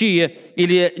нищие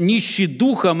или нищие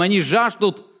духом, они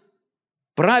жаждут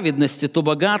праведности, то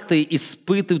богатые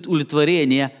испытывают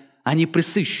удовлетворение, они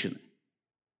пресыщены.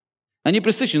 Они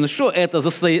пресыщены. Что это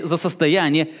за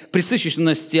состояние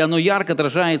пресыщенности? Оно ярко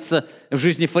отражается в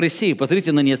жизни фарисеев.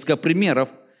 Посмотрите на несколько примеров.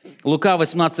 Лука,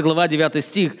 18 глава, 9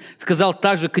 стих, сказал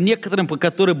также к некоторым,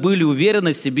 которые были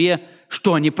уверены в себе,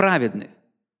 что они праведны.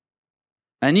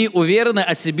 Они уверены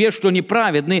о себе, что они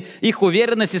праведны. Их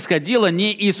уверенность исходила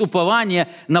не из упования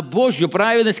на Божью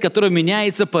праведность, которая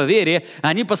меняется по вере.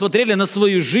 Они посмотрели на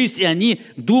свою жизнь, и они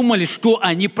думали, что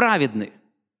они праведны.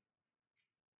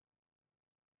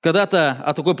 Когда-то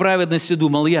о такой праведности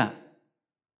думал я.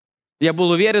 Я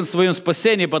был уверен в своем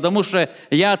спасении, потому что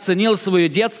я оценил свое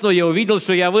детство, я увидел,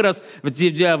 что я вырос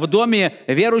в доме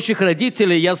верующих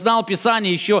родителей, я знал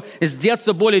Писание еще с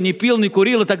детства, более не пил, не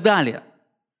курил и так далее.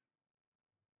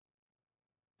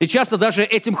 И часто даже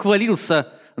этим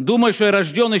хвалился, думая, что я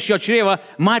рожден еще от чрева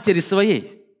матери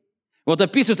своей. Вот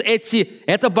описывают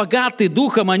это богатые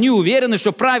духом, они уверены,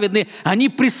 что праведные, они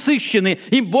пресыщены,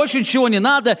 им больше ничего не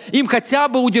надо, им хотя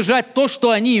бы удержать то,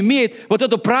 что они имеют. Вот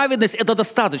эту праведность, это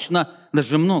достаточно,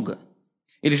 даже много.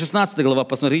 Или 16 глава,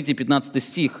 посмотрите, 15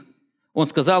 стих. Он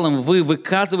сказал им: вы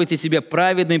выказываете себя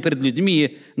праведными перед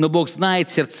людьми, но Бог знает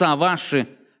сердца ваши,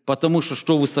 потому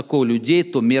что высоко у людей,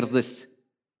 то мерзость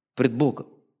пред Богом.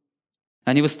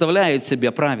 Они выставляют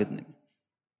себя праведными.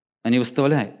 Они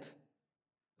выставляют.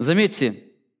 Заметьте,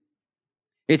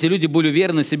 эти люди были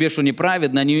уверены в себе, что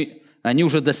неправедны, они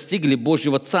уже достигли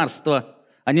Божьего Царства.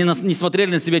 Они не смотрели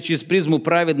на себя через призму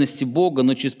праведности Бога,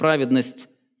 но через праведность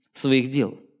своих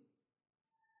дел.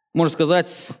 Можно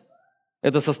сказать,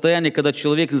 это состояние, когда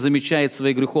человек не замечает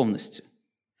своей греховности.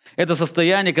 Это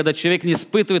состояние, когда человек не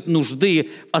испытывает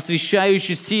нужды в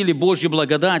освящающей силе Божьей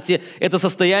благодати. Это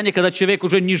состояние, когда человек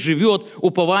уже не живет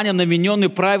упованием на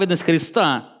вмененную праведность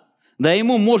Христа. Да,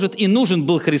 ему, может, и нужен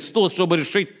был Христос, чтобы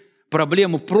решить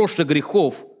проблему прошлых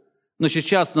грехов, но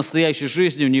сейчас в настоящей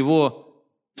жизни у него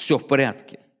все в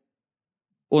порядке.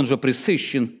 Он же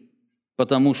пресыщен,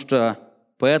 потому что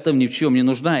поэтому ни в чем не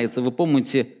нуждается. Вы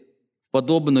помните, в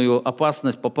подобную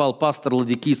опасность попал пастор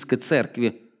Ладикийской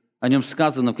церкви. О нем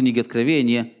сказано в книге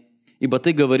Откровения: «Ибо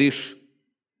ты говоришь: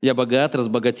 я богат,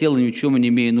 разбогател и ни в чем не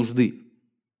имею нужды».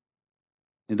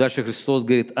 И дальше Христос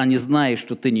говорит: «А не знаешь,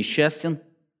 что ты несчастен,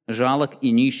 жалок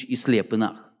и нищ, и слеп, и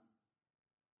наг».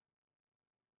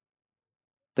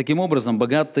 Таким образом,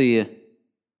 богатые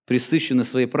пресыщены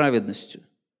своей праведностью.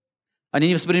 Они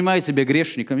не воспринимают себя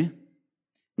грешниками,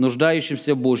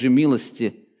 нуждающимися в Божьей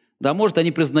милости. Да, может,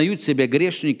 они признают себя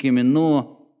грешниками,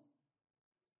 но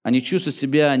они чувствуют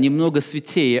себя немного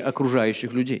святее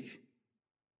окружающих людей.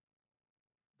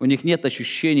 У них нет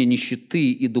ощущения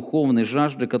нищеты и духовной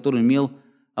жажды, которую имел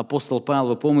апостол Павел.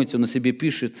 Вы помните, он о себе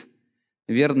пишет: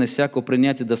 «Верно всякого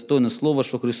принятия достойно слова,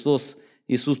 что Христос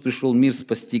Иисус пришел в мир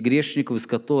спасти грешников, из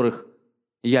которых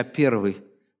я первый».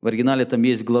 В оригинале там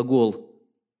есть глагол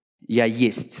 «я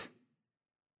есть».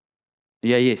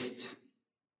 «Я есть»,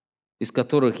 из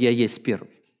которых я есть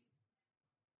первый.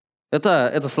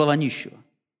 Это слова нищего.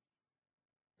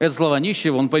 Это слова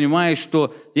нищего. Он понимает,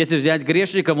 что если взять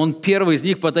грешников, он первый из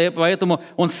них, поэтому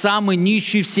он самый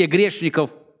нищий всех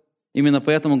грешников. Именно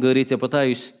поэтому, говорит, я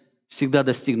пытаюсь всегда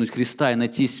достигнуть Христа и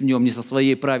найтись в Нем не со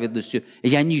своей праведностью.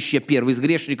 Я нищий, я первый из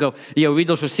грешников. Я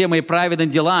увидел, что все мои праведные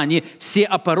дела, они все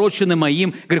опорочены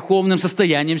моим греховным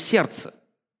состоянием сердца,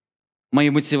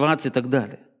 моей мотивацией и так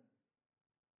далее.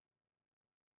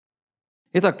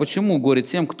 Итак, почему горе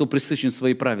тем, кто пресыщен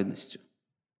своей праведностью?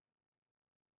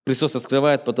 Христос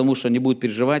раскрывает: потому что они будут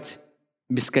переживать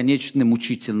бесконечный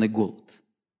мучительный голод.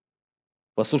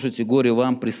 Послушайте: горе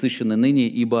вам, пресыщены ныне,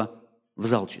 ибо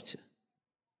взалчите.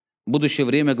 В будущее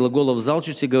время глагол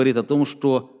 «взалчите» говорит о том,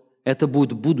 что это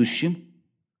будет в будущем,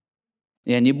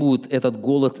 и они будут этот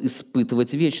голод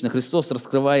испытывать вечно. Христос,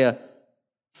 раскрывая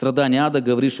страдания ада,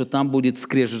 говорит, что там будет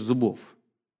скрежет зубов.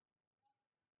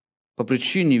 По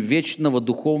причине вечного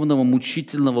духовного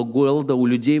мучительного голода у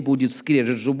людей будет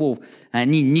скрежет зубов.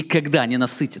 Они никогда не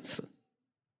насытятся.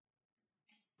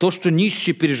 То, что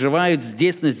нищие переживают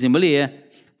здесь, на земле,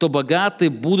 то богатые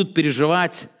будут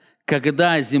переживать,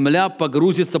 когда земля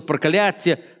погрузится в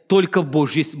проклятие, только в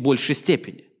большей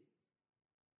степени.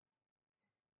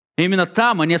 Именно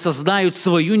там они осознают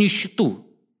свою нищету.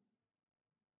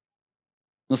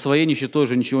 Но своей нищетой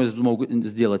же ничего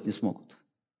сделать не смогут.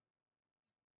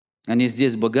 Они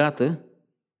здесь богаты,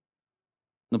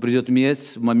 но придет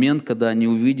момент, когда они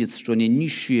увидят, что они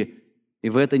нищие, и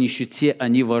в этой нищете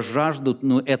они возжаждут,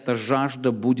 но эта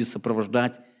жажда будет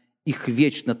сопровождать их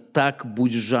вечно. Так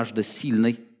будет жажда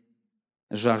сильной,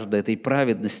 жажда этой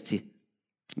праведности.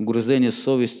 Угрызения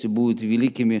совести будут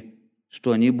великими,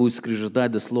 что они будут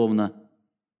скрежетать дословно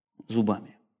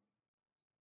зубами.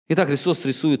 Итак, Христос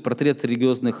рисует портрет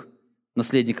религиозных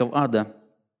наследников ада.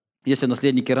 Если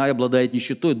наследники рая обладают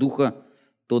нищетой духа,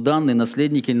 то данные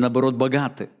наследники, наоборот,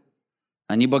 богаты.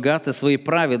 Они богаты своей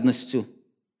праведностью.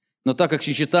 Но так как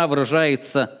нищета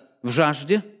выражается в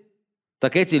жажде,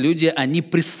 так эти люди, они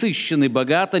пресыщены,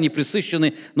 богаты, они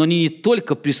пресыщены, но они не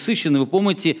только пресыщены. Вы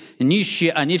помните,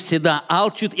 нищие, они всегда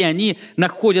алчут, и они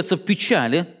находятся в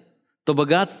печали. То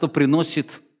богатство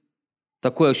приносит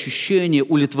такое ощущение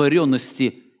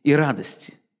удовлетворенности и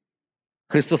радости.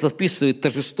 Христос описывает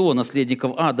торжество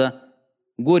наследников ада: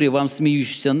 «Горе вам,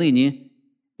 смеющиеся ныне,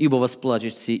 ибо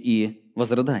восплачете и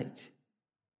возрыдаете.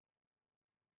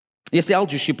 Если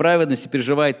алчущий праведности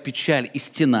переживает печаль и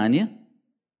стенание,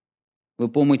 вы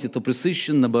помните, то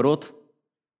пресыщен, наоборот,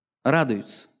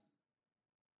 радуются.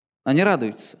 Они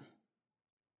радуются.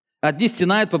 Одни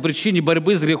стенают по причине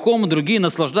борьбы с грехом, другие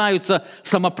наслаждаются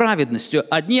самоправедностью.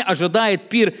 Одни ожидают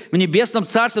пир в небесном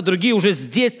царстве, другие уже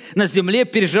здесь, на земле,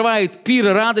 переживают пир,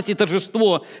 радость и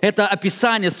торжество. Это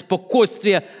описание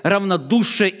спокойствия,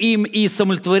 равнодушия им и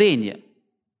самолюбования.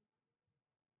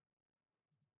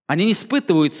 Они не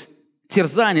испытывают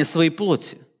терзания своей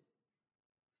плоти.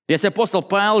 Если апостол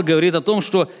Павел говорит о том,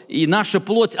 что и наша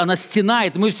плоть, она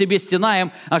стенает, мы в себе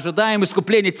стенаем, ожидаем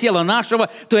искупления тела нашего,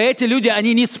 то эти люди,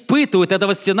 они не испытывают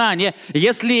этого стенания.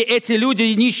 Если эти люди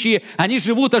нищие, они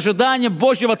живут ожиданием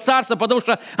Божьего Царства, потому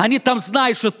что они там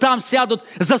знают, что там сядут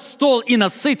за стол и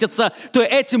насытятся, то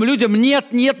этим людям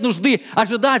нет нужды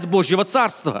ожидать Божьего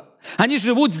Царства. Они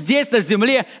живут здесь, на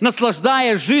земле,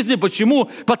 наслаждаясь жизнью. Почему?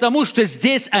 Потому что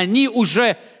здесь они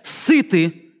уже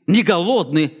сыты, не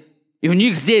голодны, и у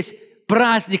них здесь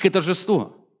праздник и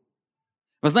торжество.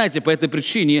 Вы знаете, по этой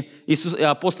причине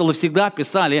апостолы всегда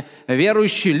писали,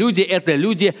 верующие люди – это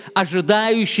люди,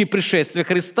 ожидающие пришествия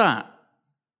Христа.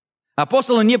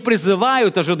 Апостолы не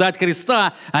призывают ожидать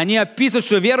Христа, они описывают,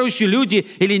 что верующие люди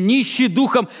или нищие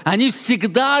духом, они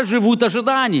всегда живут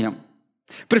ожиданием.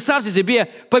 Представьте себе,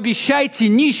 пообещайте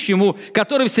нищему,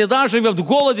 который всегда живет в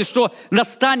голоде, что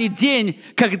настанет день,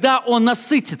 когда он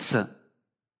насытится.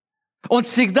 Он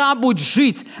всегда будет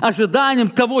жить ожиданием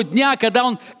того дня, когда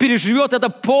он переживет это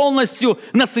полностью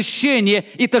насыщение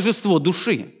и торжество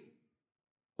души.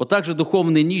 Вот так же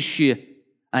духовные нищие,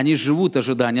 они живут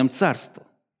ожиданием Царства.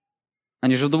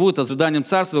 Они живут ожиданием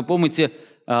Царства. Вы помните,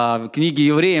 в книге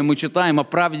Евреям мы читаем о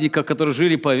праведниках, которые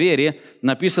жили по вере.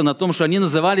 Написано о том, что они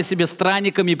называли себя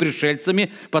странниками и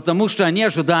пришельцами, потому что они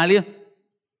ожидали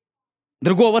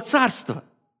другого царства.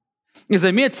 И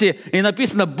заметьте, и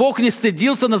написано, Бог не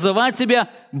стыдился называть себя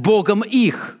Богом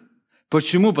их.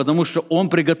 Почему? Потому что Он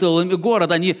приготовил им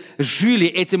город. Они жили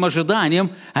этим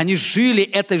ожиданием, они жили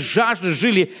этой жаждой,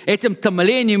 жили этим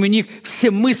томлением. У них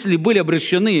все мысли были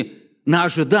обращены на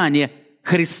ожидание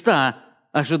Христа,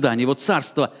 ожидание Его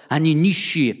Царства. Они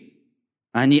нищие,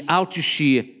 они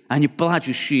алчущие, они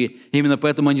плачущие. Именно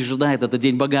поэтому они ожидают этот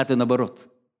день. Богатые, наоборот.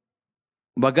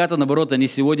 Богатые, наоборот, они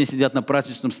сегодня сидят на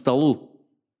праздничном столу.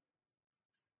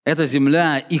 Эта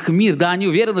земля, их мир, да, они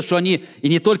уверены, что они и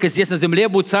не только здесь на земле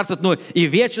будут царствовать, но и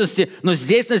в вечности, но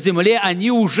здесь на земле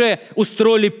они уже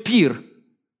устроили пир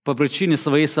по причине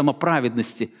своей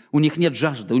самоправедности. У них нет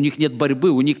жажды, у них нет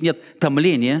борьбы, у них нет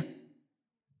томления.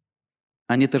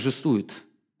 Они торжествуют,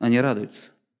 они радуются.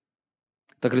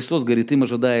 Так Христос говорит,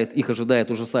 их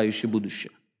ожидает ужасающее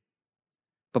будущее.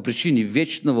 По причине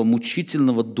вечного,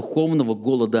 мучительного, духовного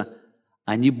голода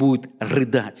они будут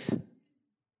рыдать.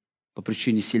 По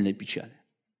причине сильной печали.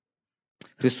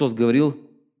 Христос говорил,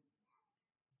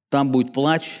 там будет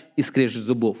плач и скрежет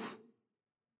зубов.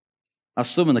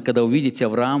 Особенно, когда увидите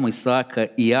Авраама, Исаака,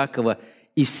 Иакова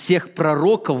и всех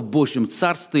пророков в Божьем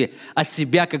Царстве, а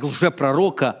себя, как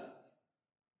лжепророка,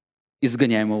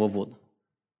 изгоняемого вон.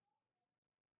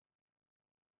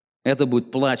 Это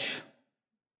будет плач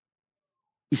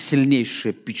и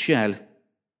сильнейшая печаль,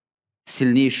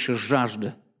 сильнейшая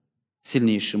жажда,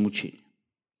 сильнейшее мучение.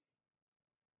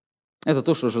 Это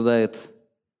то, что ожидает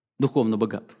духовно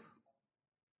богатых.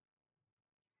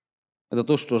 Это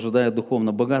то, что ожидает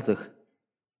духовно богатых.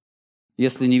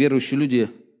 Если неверующие люди,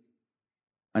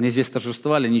 они здесь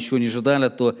торжествовали, ничего не ожидали,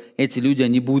 то эти люди,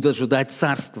 они будут ожидать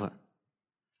царства.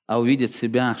 А увидят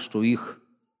себя, что их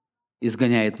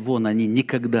изгоняет вон, они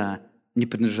никогда не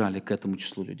принадлежали к этому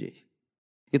числу людей.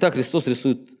 Итак, Христос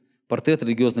рисует портрет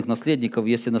религиозных наследников.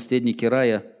 Если наследники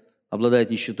рая обладают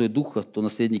нищетой духа, то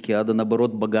наследники ада,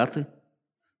 наоборот, богаты.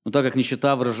 Но так как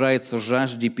нищета выражается в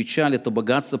жажде и печали, то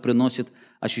богатство приносит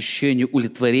ощущение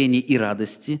удовлетворения и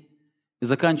радости. И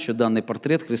заканчивая данный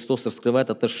портрет, Христос раскрывает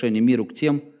отношение миру к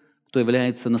тем, кто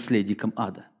является наследником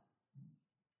ада.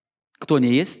 Кто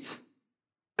они есть,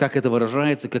 как это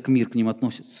выражается, как мир к ним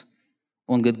относится.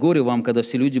 Он говорит, горе вам, когда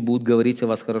все люди будут говорить о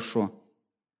вас хорошо,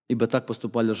 ибо так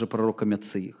поступали же пророками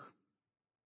отцы их.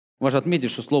 Важно отметить,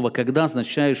 что слово «когда»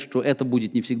 означает, что это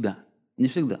будет не всегда. Не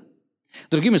всегда.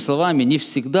 Другими словами, не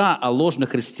всегда о ложных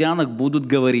христианах будут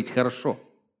говорить хорошо.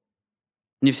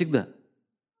 Не всегда.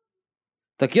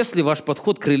 Так если ваш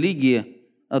подход к религии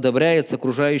одобряется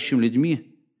окружающими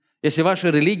людьми, если ваша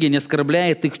религия не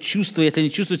оскорбляет их чувства, если они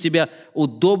чувствуют себя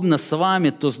удобно с вами,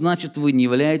 то значит вы не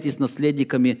являетесь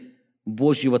наследниками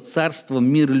Божьего Царства.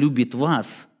 Мир любит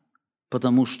вас,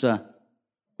 потому что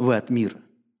вы от мира.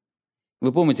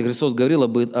 Вы помните, Христос говорил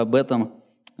об этом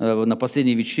на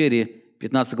последней вечере,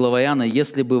 15 глава Иоанна: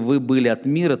 «Если бы вы были от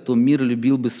мира, то мир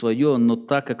любил бы свое, но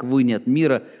так как вы не от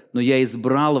мира, но я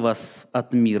избрал вас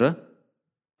от мира,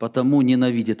 потому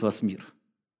ненавидит вас мир».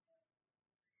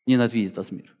 Ненавидит вас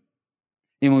мир.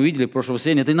 И мы видели в прошлом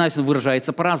воскресенье, эта ненависть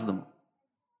выражается по-разному.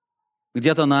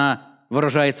 Где-то она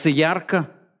выражается ярко: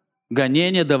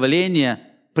 гонение,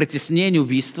 давление, притеснение,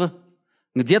 убийство.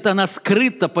 Где-то она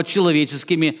скрыта под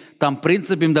человеческими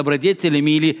принципами,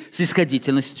 добродетелями или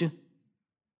снисходительностью.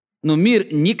 Но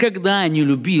мир никогда не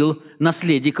любил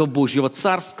наследников Божьего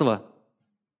Царства,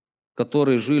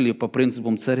 которые жили по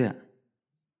принципам царя.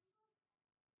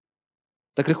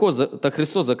 Так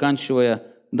Христос, заканчивая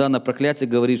данное проклятие,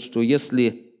 говорит, что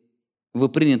если вы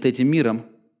приняты этим миром,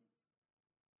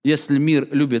 если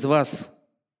мир любит вас,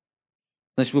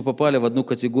 значит, вы попали в одну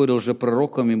категорию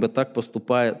лжепророков, ибо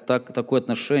такое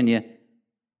отношение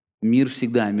мир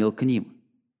всегда имел к ним.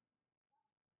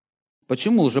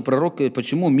 Почему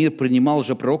мир принимал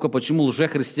лжепророка, почему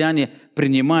лжехристиане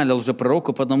принимали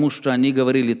лжепророка? Потому что они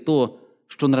говорили то,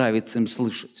 что нравится им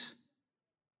слышать.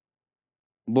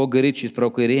 Бог говорит через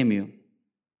пророка Иеремию: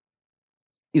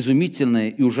 изумительное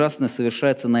и ужасное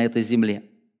совершается на этой земле.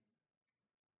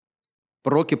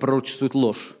 Пророки пророчествуют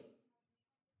ложь,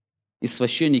 и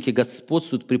священники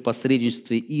господствуют при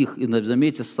посредничестве их. И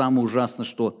заметьте, самое ужасное,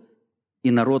 что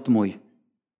и народ мой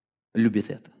любит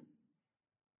это.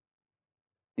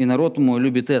 И народ мой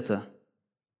любит это.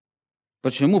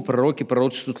 Почему пророки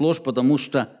пророчествуют ложь? Потому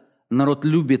что народ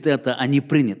любит это, они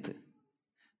приняты.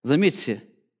 Заметьте,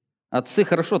 отцы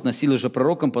хорошо относились же к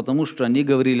пророкам, потому что они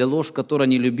говорили ложь, которую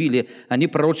они любили. Они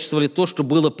пророчествовали то, что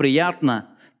было приятно,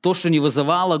 то, что не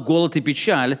вызывало голод и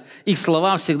печаль. Их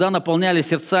слова всегда наполняли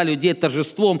сердца людей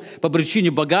торжеством по причине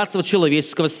богатства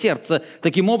человеческого сердца.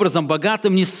 Таким образом,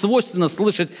 богатым не свойственно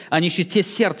слышать о нищете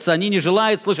сердца. Они не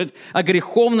желают слышать о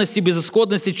греховности,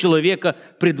 безысходности человека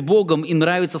пред Богом. Им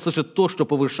нравится слышать то, что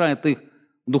повышает их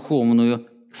духовную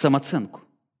самооценку.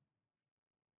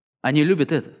 Они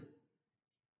любят это.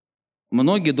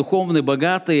 Многие духовные,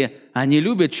 богатые, они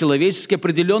любят человеческие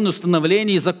определенные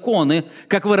установления и законы,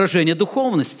 как выражение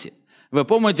духовности. Вы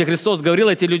помните, Христос говорил: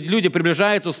 эти люди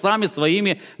приближаются устами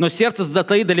своими, но сердце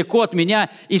стоит далеко от меня,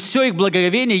 и все их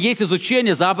благоговение есть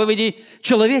изучение заповедей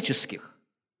человеческих.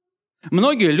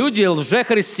 Многие люди,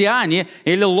 лжехристиане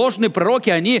или ложные пророки,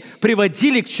 они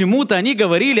приводили к чему-то, они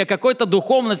говорили о какой-то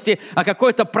духовности, о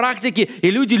какой-то практике,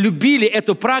 и люди любили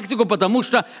эту практику, потому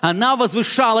что она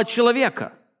возвышала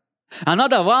человека. Она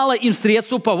давала им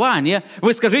средства упования.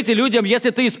 Вы скажите людям: если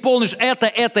ты исполнишь это,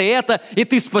 и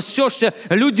ты спасешься,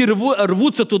 люди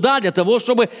рвутся туда для того,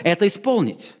 чтобы это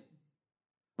исполнить.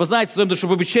 Вы знаете, в своем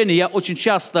душепопечении я очень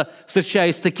часто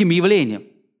встречаюсь с таким явлением.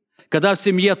 Когда в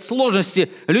семье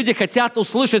сложности, люди хотят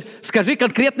услышать: скажи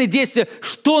конкретные действия,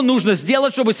 что нужно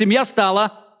сделать, чтобы семья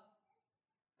стала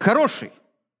хорошей.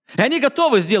 И они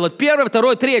готовы сделать 1,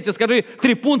 2, 3, скажи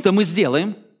 3 пункта, мы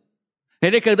сделаем.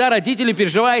 Или когда родители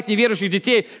переживают неверующих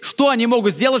детей, что они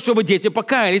могут сделать, чтобы дети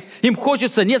покаялись? Им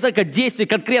хочется несколько действий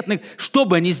конкретных,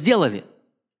 чтобы они сделали.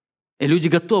 И люди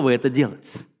готовы это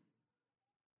делать.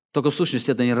 Только в сущности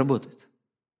это не работает.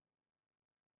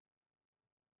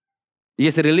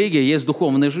 Есть религия, есть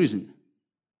духовная жизнь.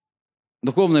 В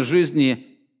духовной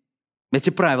жизни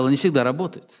эти правила не всегда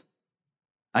работают.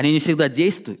 Они не всегда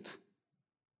действуют.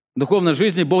 В духовной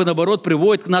жизни Бог, наоборот,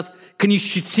 приводит нас к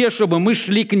нищете, чтобы мы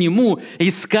шли к Нему,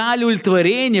 искали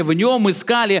удовлетворение в Нем,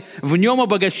 искали в Нем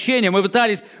обогащение, мы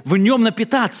пытались в Нем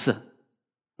напитаться.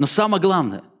 Но самое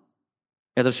главное,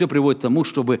 это все приводит к тому,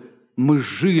 чтобы мы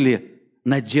жили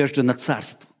надеждой на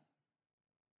Царство.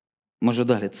 Мы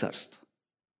ожидали Царства.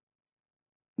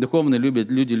 Духовные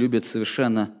люди любят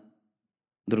совершенно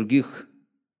других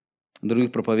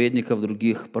проповедников,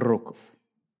 других пророков.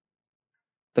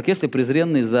 Так если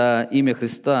презренный за имя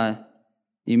Христа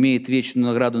имеет вечную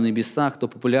награду на небесах, то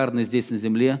популярный здесь на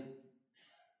земле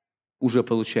уже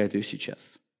получает ее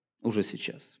сейчас. Уже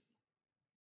сейчас.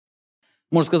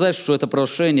 Можно сказать, что это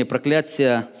провозглашение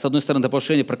проклятия, с одной стороны, это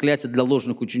провозглашение проклятия для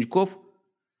ложных учеников,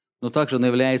 но также оно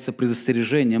является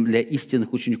предостережением для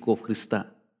истинных учеников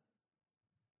Христа.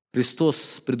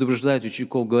 Христос предупреждает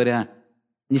учеников, говоря: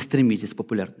 не стремитесь к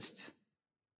популярности.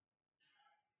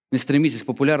 Не стремитесь к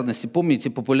популярности. Помните,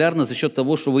 популярность за счет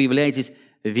того, что вы являетесь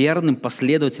верным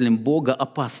последователем Бога,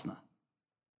 опасна.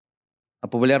 А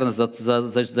популярность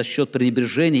за счет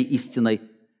пренебрежения истиной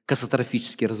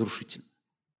катастрофически разрушительна.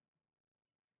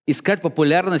 Искать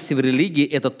популярности в религии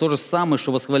 – это то же самое,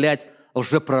 что восхвалять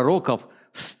лжепророков,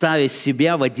 ставя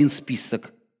себя в один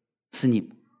список с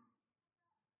ним.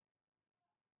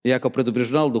 Яков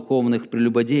предупреждал духовных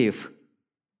прелюбодеев,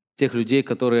 тех людей,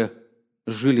 которые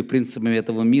жили принципами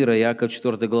этого мира. Иаков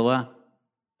 4 глава.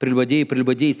 «Прелюбодеи и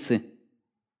прелюбодейцы,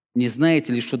 не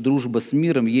знаете ли, что дружба с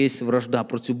миром есть вражда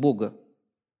против Бога?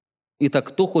 Итак,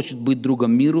 кто хочет быть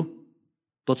другом миру,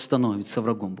 тот становится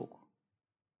врагом Богу».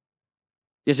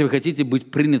 Если вы хотите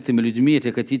быть принятыми людьми,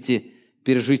 если хотите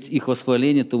пережить их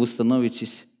восхваление, то вы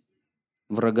становитесь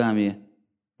врагами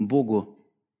Богу,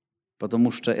 потому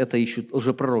что это ищут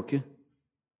лжепророки,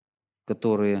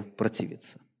 которые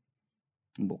противятся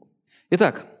Богу.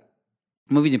 Итак,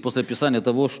 мы видим после описания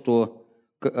того, что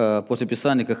после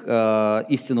описания как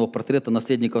истинного портрета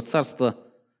наследников царства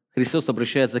Христос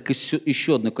обращается к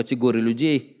еще одной категории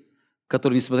людей,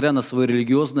 которые, несмотря на свою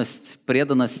религиозность,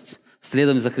 преданность,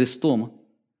 следование за Христом,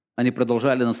 они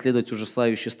продолжали наследовать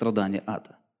ужасающие страдания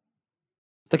ада.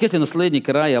 Так если наследники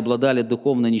рая обладали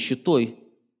духовной нищетой,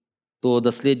 то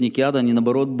наследники ада, они,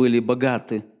 наоборот, были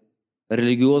богаты,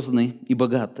 религиозны и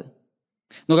богаты.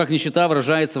 Но как нищета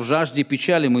выражается в жажде и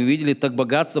печали, мы видели, так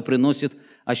богатство приносит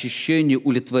ощущение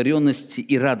удовлетворенности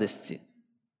и радости.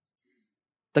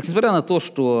 Так, несмотря на то,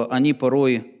 что они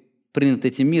порой приняты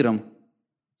этим миром,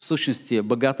 в сущности,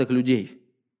 богатых людей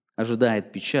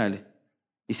ожидает печаль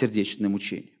и сердечное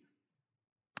мучение.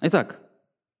 Итак,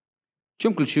 в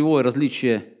чем ключевое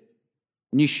различие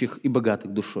нищих и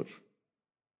богатых душой?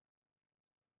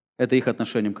 Это их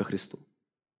отношением ко Христу.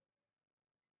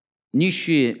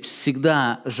 Нищие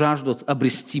всегда жаждут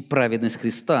обрести праведность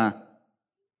Христа,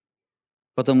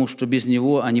 потому что без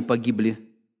Него они погибли.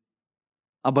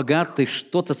 А богатые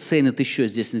что-то ценят еще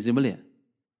здесь на земле.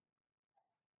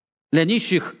 Для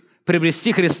нищих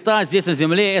приобрести Христа здесь на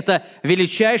земле – это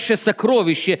величайшее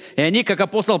сокровище, и они, как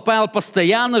апостол Павел,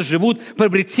 постоянно живут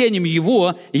приобретением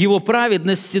Его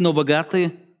праведности, но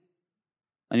богатые,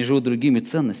 они живут другими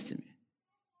ценностями.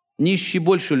 Нищие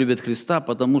больше любят Христа,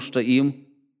 потому что им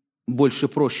больше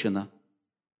прощено,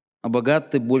 а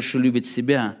богатые больше любят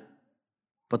себя,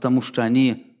 потому что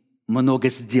они много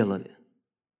сделали.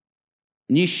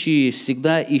 Нищие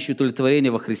всегда ищут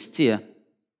удовлетворение во Христе,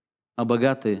 а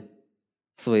богатые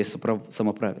 – своей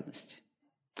самоправедности.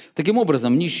 Таким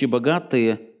образом, нищие и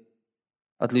богатые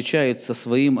отличаются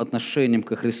своим отношением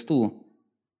ко Христу.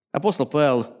 Апостол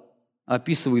Павел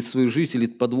описывает свою жизнь или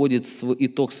подводит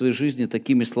итог своей жизни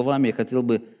такими словами. Я хотел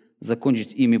бы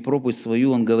закончить ими проповедь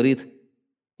свою. Он говорит: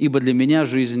 «Ибо для меня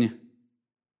жизнь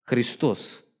 –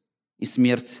 Христос, и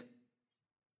смерть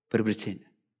 – приобретение».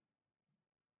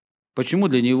 Почему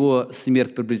для него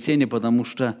смерть – приобретение? Потому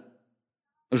что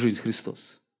жизнь –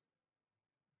 Христос.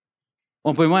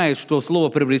 Он понимает, что слово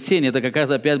 «приобретение» – это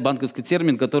какая-то опять банковский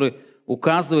термин, который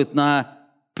указывает на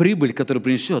прибыль, которую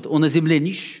принесет. Он на земле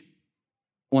нищ,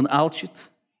 он алчит,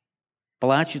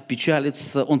 плачет,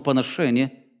 печалится, он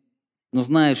поношение, но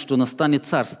знает, что настанет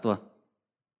царство,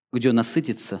 где он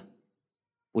насытится,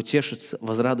 утешится,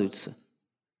 возрадуется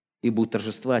и будет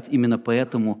торжествовать. Именно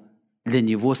поэтому для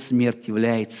него смерть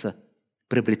является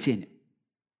приобретением.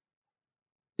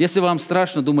 Если вам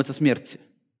страшно думать о смерти,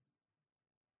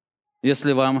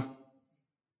 если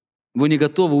вы не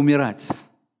готовы умирать,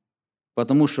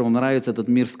 потому что вам нравится этот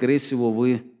мир, скорее всего,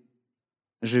 вы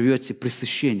живете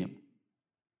пресыщением.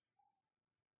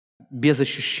 Без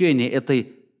ощущения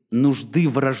этой нужды,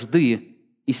 вражды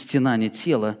и стенания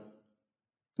тела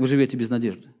вы живете без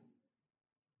надежды.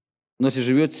 Но если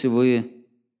живете вы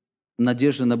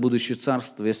надеждой на будущее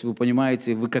царство, если вы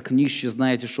понимаете, вы как нищие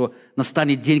знаете, что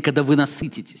настанет день, когда вы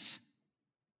насытитесь,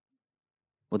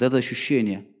 вот это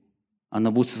ощущение – она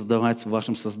будет создавать в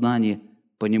вашем сознании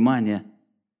понимание,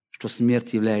 что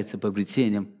смерть является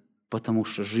приобретением, потому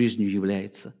что жизнью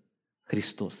является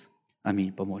Христос.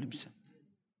 Аминь. Помолимся.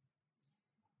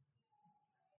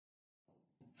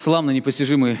 Славный,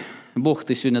 непостижимый Бог,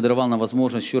 Ты сегодня даровал нам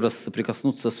возможность еще раз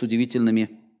соприкоснуться с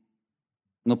удивительными,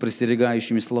 но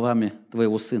предостерегающими словами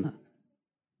Твоего Сына.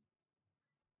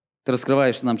 Ты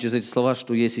раскрываешь нам через эти слова,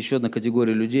 что есть еще одна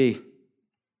категория людей,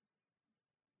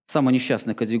 самая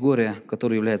несчастная категория,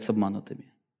 которая является обманутыми.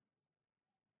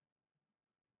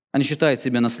 Они считают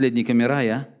себя наследниками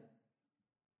рая.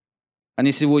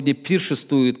 Они сегодня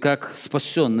пиршествуют как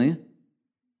спасенные.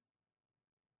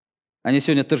 Они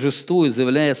сегодня торжествуют,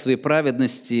 заявляя о своей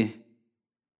праведности.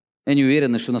 И они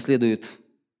уверены, что наследуют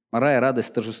рай,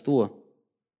 радость, торжество.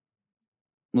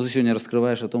 Но ты сегодня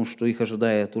раскрываешь о том, что их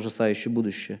ожидает ужасающее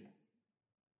будущее.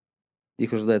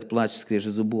 Их ожидает плач,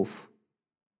 скрежет зубов.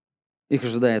 Их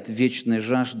ожидает вечная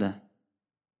жажда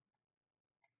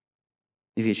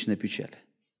и вечная печаль.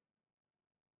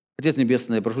 Отец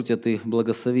Небесный, я прошу Тебя, Ты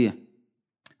благослови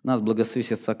нас, благослови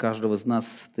сердца каждого из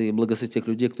нас. Ты благослови тех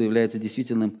людей, кто является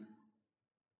действительным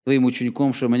Твоим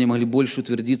учеником, чтобы они могли больше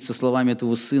утвердиться словами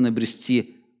Твоего Сына,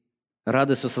 обрести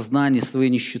радость осознания своей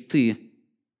нищеты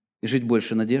и жить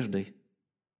больше надеждой.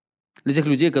 Для тех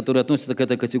людей, которые относятся к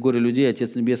этой категории людей,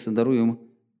 Отец Небесный, даруй им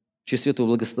через святое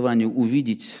благословение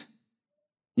увидеть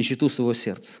нищету своего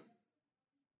сердца,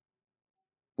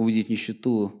 увидеть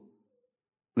нищету,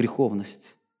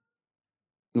 греховность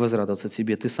и возрадоваться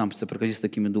Тебе. Ты сам соприкоснись с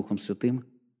таким Духом Святым.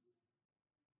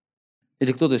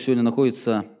 Или кто-то сегодня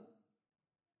находится,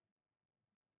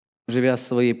 живя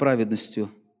своей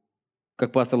праведностью,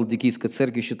 как пастор Ладикийской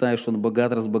церкви, считая, что он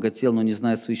богат, разбогател, но не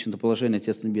знает своего истинного положения,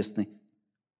 Отец Небесный,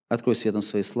 открой светом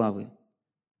своей славы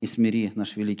и смири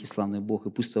наш великий славный Бог,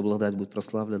 и пусть Твоя благодать будет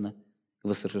прославлена и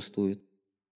восторжествует.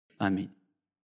 Аминь.